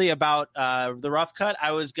about the rough cut,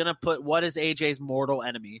 I was gonna put what is AJ's mortal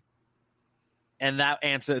enemy, and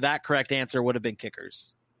that correct answer would have been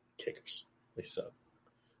kickers. Kickers, they suck.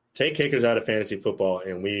 Take kickers out of fantasy football,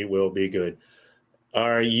 and we will be good.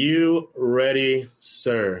 Are you ready,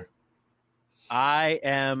 sir? I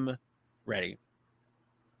am ready.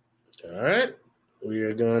 All right. We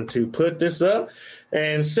are going to put this up.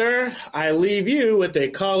 And, sir, I leave you with a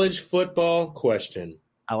college football question.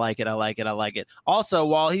 I like it. Also,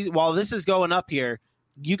 while this is going up here,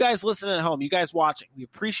 you guys listening at home, you guys watching, we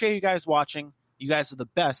appreciate you guys watching. You guys are the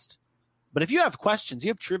best. But if you have questions,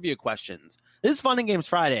 you have trivia questions, this is Fun and Games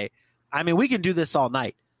Friday. I mean, we can do this all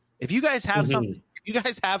night. If you guys have something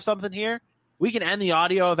here, we can end the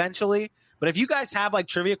audio eventually. But if you guys have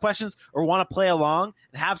trivia questions or want to play along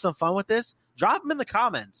and have some fun with this, drop them in the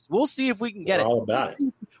comments. We'll see if we can get it. All about it.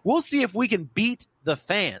 We'll see if we can beat the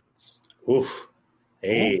fans. Oof.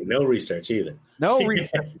 Hey, no research either. No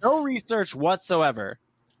research whatsoever.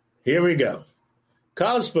 Here we go.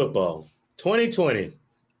 College football 2020.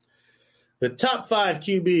 The top 5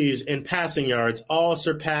 QBs in passing yards all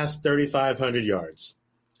surpassed 3,500 yards.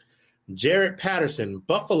 Jarrett Patterson,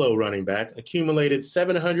 Buffalo running back, accumulated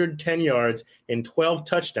 710 yards and 12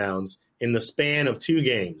 touchdowns in the span of 2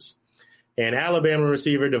 games. And Alabama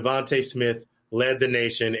receiver Devontae Smith led the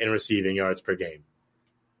nation in receiving yards per game.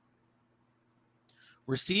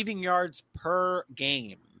 receiving yards per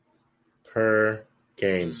game. Per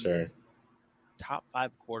game, sir. Top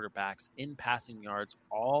 5 quarterbacks in passing yards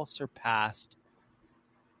all surpassed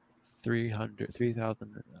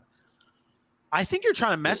 3,000. I think you're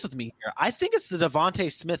trying to mess with me here. I think it's the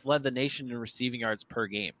Devontae Smith led the nation in receiving yards per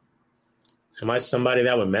game. Am I somebody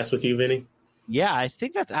that would mess with you, Vinny? Yeah, I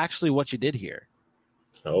think that's actually what you did here.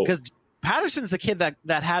 Oh. Because Patterson's the kid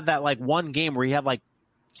that had that like one game where he had like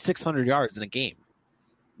 600 yards in a game.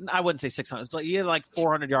 I wouldn't say 600. It's like he had like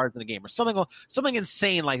 400 yards in a game or something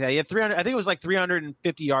insane like that. He had 300. I think it was like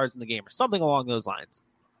 350 yards in the game or something along those lines.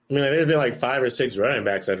 I mean, there's been like 5 or 6 running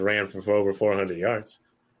backs that ran for over 400 yards.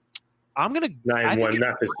 I'm gonna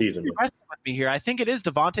not this season. With me here, I think it is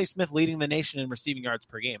Devontae Smith leading the nation in receiving yards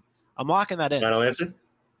per game. I'm locking that in. Final answer.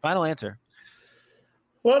 Final answer.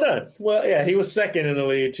 Well done. Well, yeah, he was second in the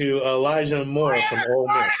lead to Elijah Moore from Ole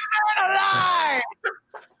Miss.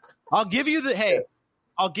 I'll give you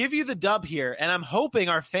the dub here, and I'm hoping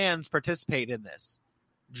our fans participate in this.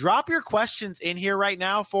 Drop your questions in here right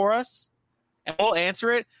now for us, and we'll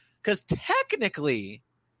answer it. Because technically,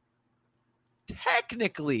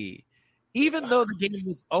 even though the game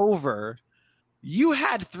was over, you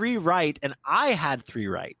had 3 right, and I had 3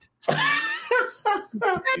 right.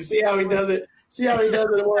 You see how he does it? See how he does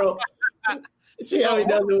it in the world? See how he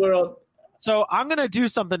does it in the world? So I'm going to do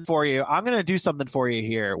something for you. I'm going to do something for you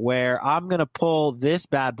here where I'm going to pull this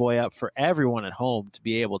bad boy up for everyone at home to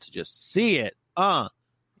be able to just see it.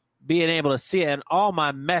 Being able to see it in all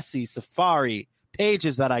my messy Safari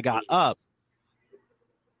pages that I got up.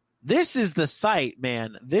 This is the site,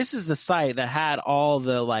 man. This is the site that had all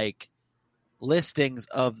the like listings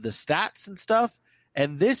of the stats and stuff.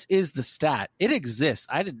 And this is the stat. It exists.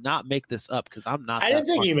 I did not make this up because I'm not. I didn't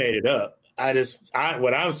think you made it up.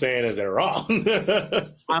 What I'm saying is they're wrong.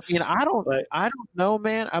 I mean, I don't know,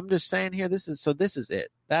 man. I'm just saying here. This is it.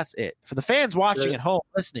 That's it for the fans watching at home,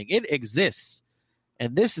 listening. It exists,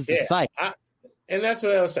 and this is the site. And that's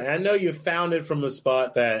what I was saying. I know you found it from the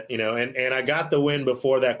spot that and I got the win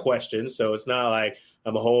before that question, so it's not like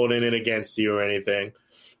I'm holding it against you or anything.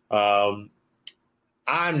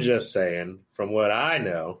 I'm just saying, from what I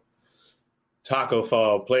know, Taco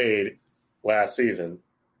Fall played last season.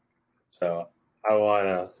 So I want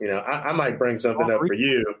to, I might bring something up for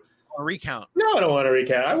you. A recount. No, I don't want to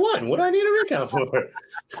recount. I won. What do I need a recount for?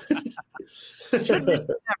 Shouldn't have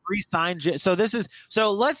re-signed. So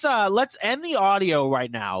let's end the audio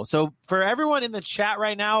right now. So for everyone in the chat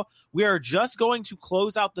right now, we are just going to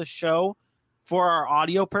close out the show for our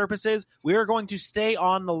audio purposes. We are going to stay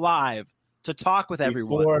on the live to talk with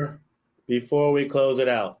everyone. Before we close it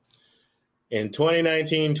out, in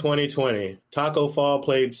 2019-2020, Taco Fall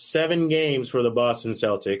played 7 games for the Boston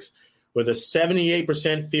Celtics with a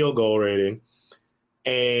 78% field goal rating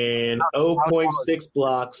and 0.6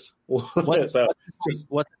 blocks. What's the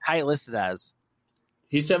height listed as?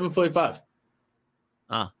 He's 7'5".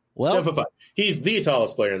 Well, 7'5". He's the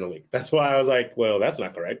tallest player in the league. That's why I was like, well, that's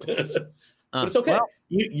not correct. But it's okay. Well,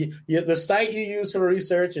 you, the site you use for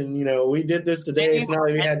research, and we did this today. It's not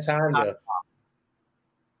like we had time to.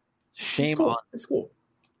 Shame on. It's cool.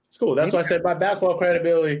 That's why I said my basketball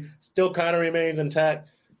credibility still kind of remains intact.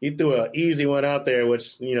 He threw an easy one out there,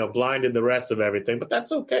 which blinded the rest of everything. But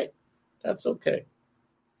that's okay.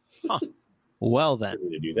 Huh. Well then,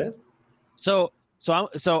 to do that. So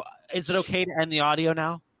is it okay to end the audio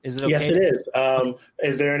now? Is it okay? Yes, it is.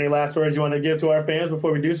 Is there any last words you want to give to our fans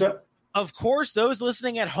before we do so? Of course, those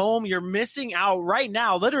listening at home, you're missing out right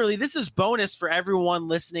now. Literally, this is bonus for everyone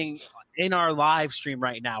listening in our live stream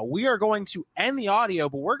right now. We are going to end the audio,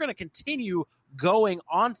 but we're going to continue going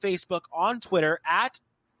on Facebook, on Twitter, at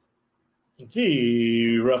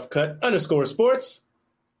the _sports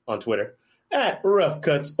on Twitter, at Rough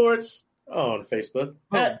Cut Sports on Facebook,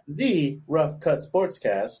 at the Rough Cut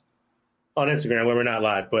Sportscast on Instagram, where we're not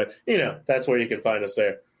live, but that's where you can find us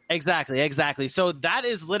there. Exactly. So that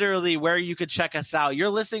is literally where you could check us out. You're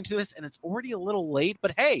listening to this, and it's already a little late,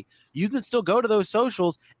 but hey, you can still go to those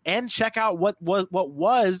socials and check out what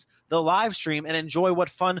was the live stream and enjoy what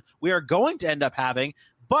fun we are going to end up having.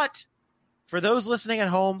 But for those listening at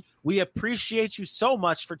home, we appreciate you so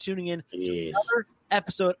much for tuning in to another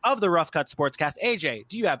episode of the Rough Cut Sportscast. AJ,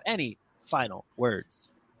 do you have any final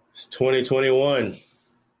words? It's 2021.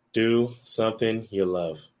 Do something you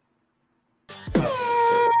love.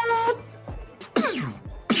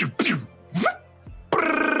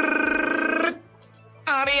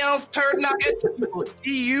 Adios, turd nugget. We'll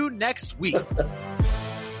see you next week.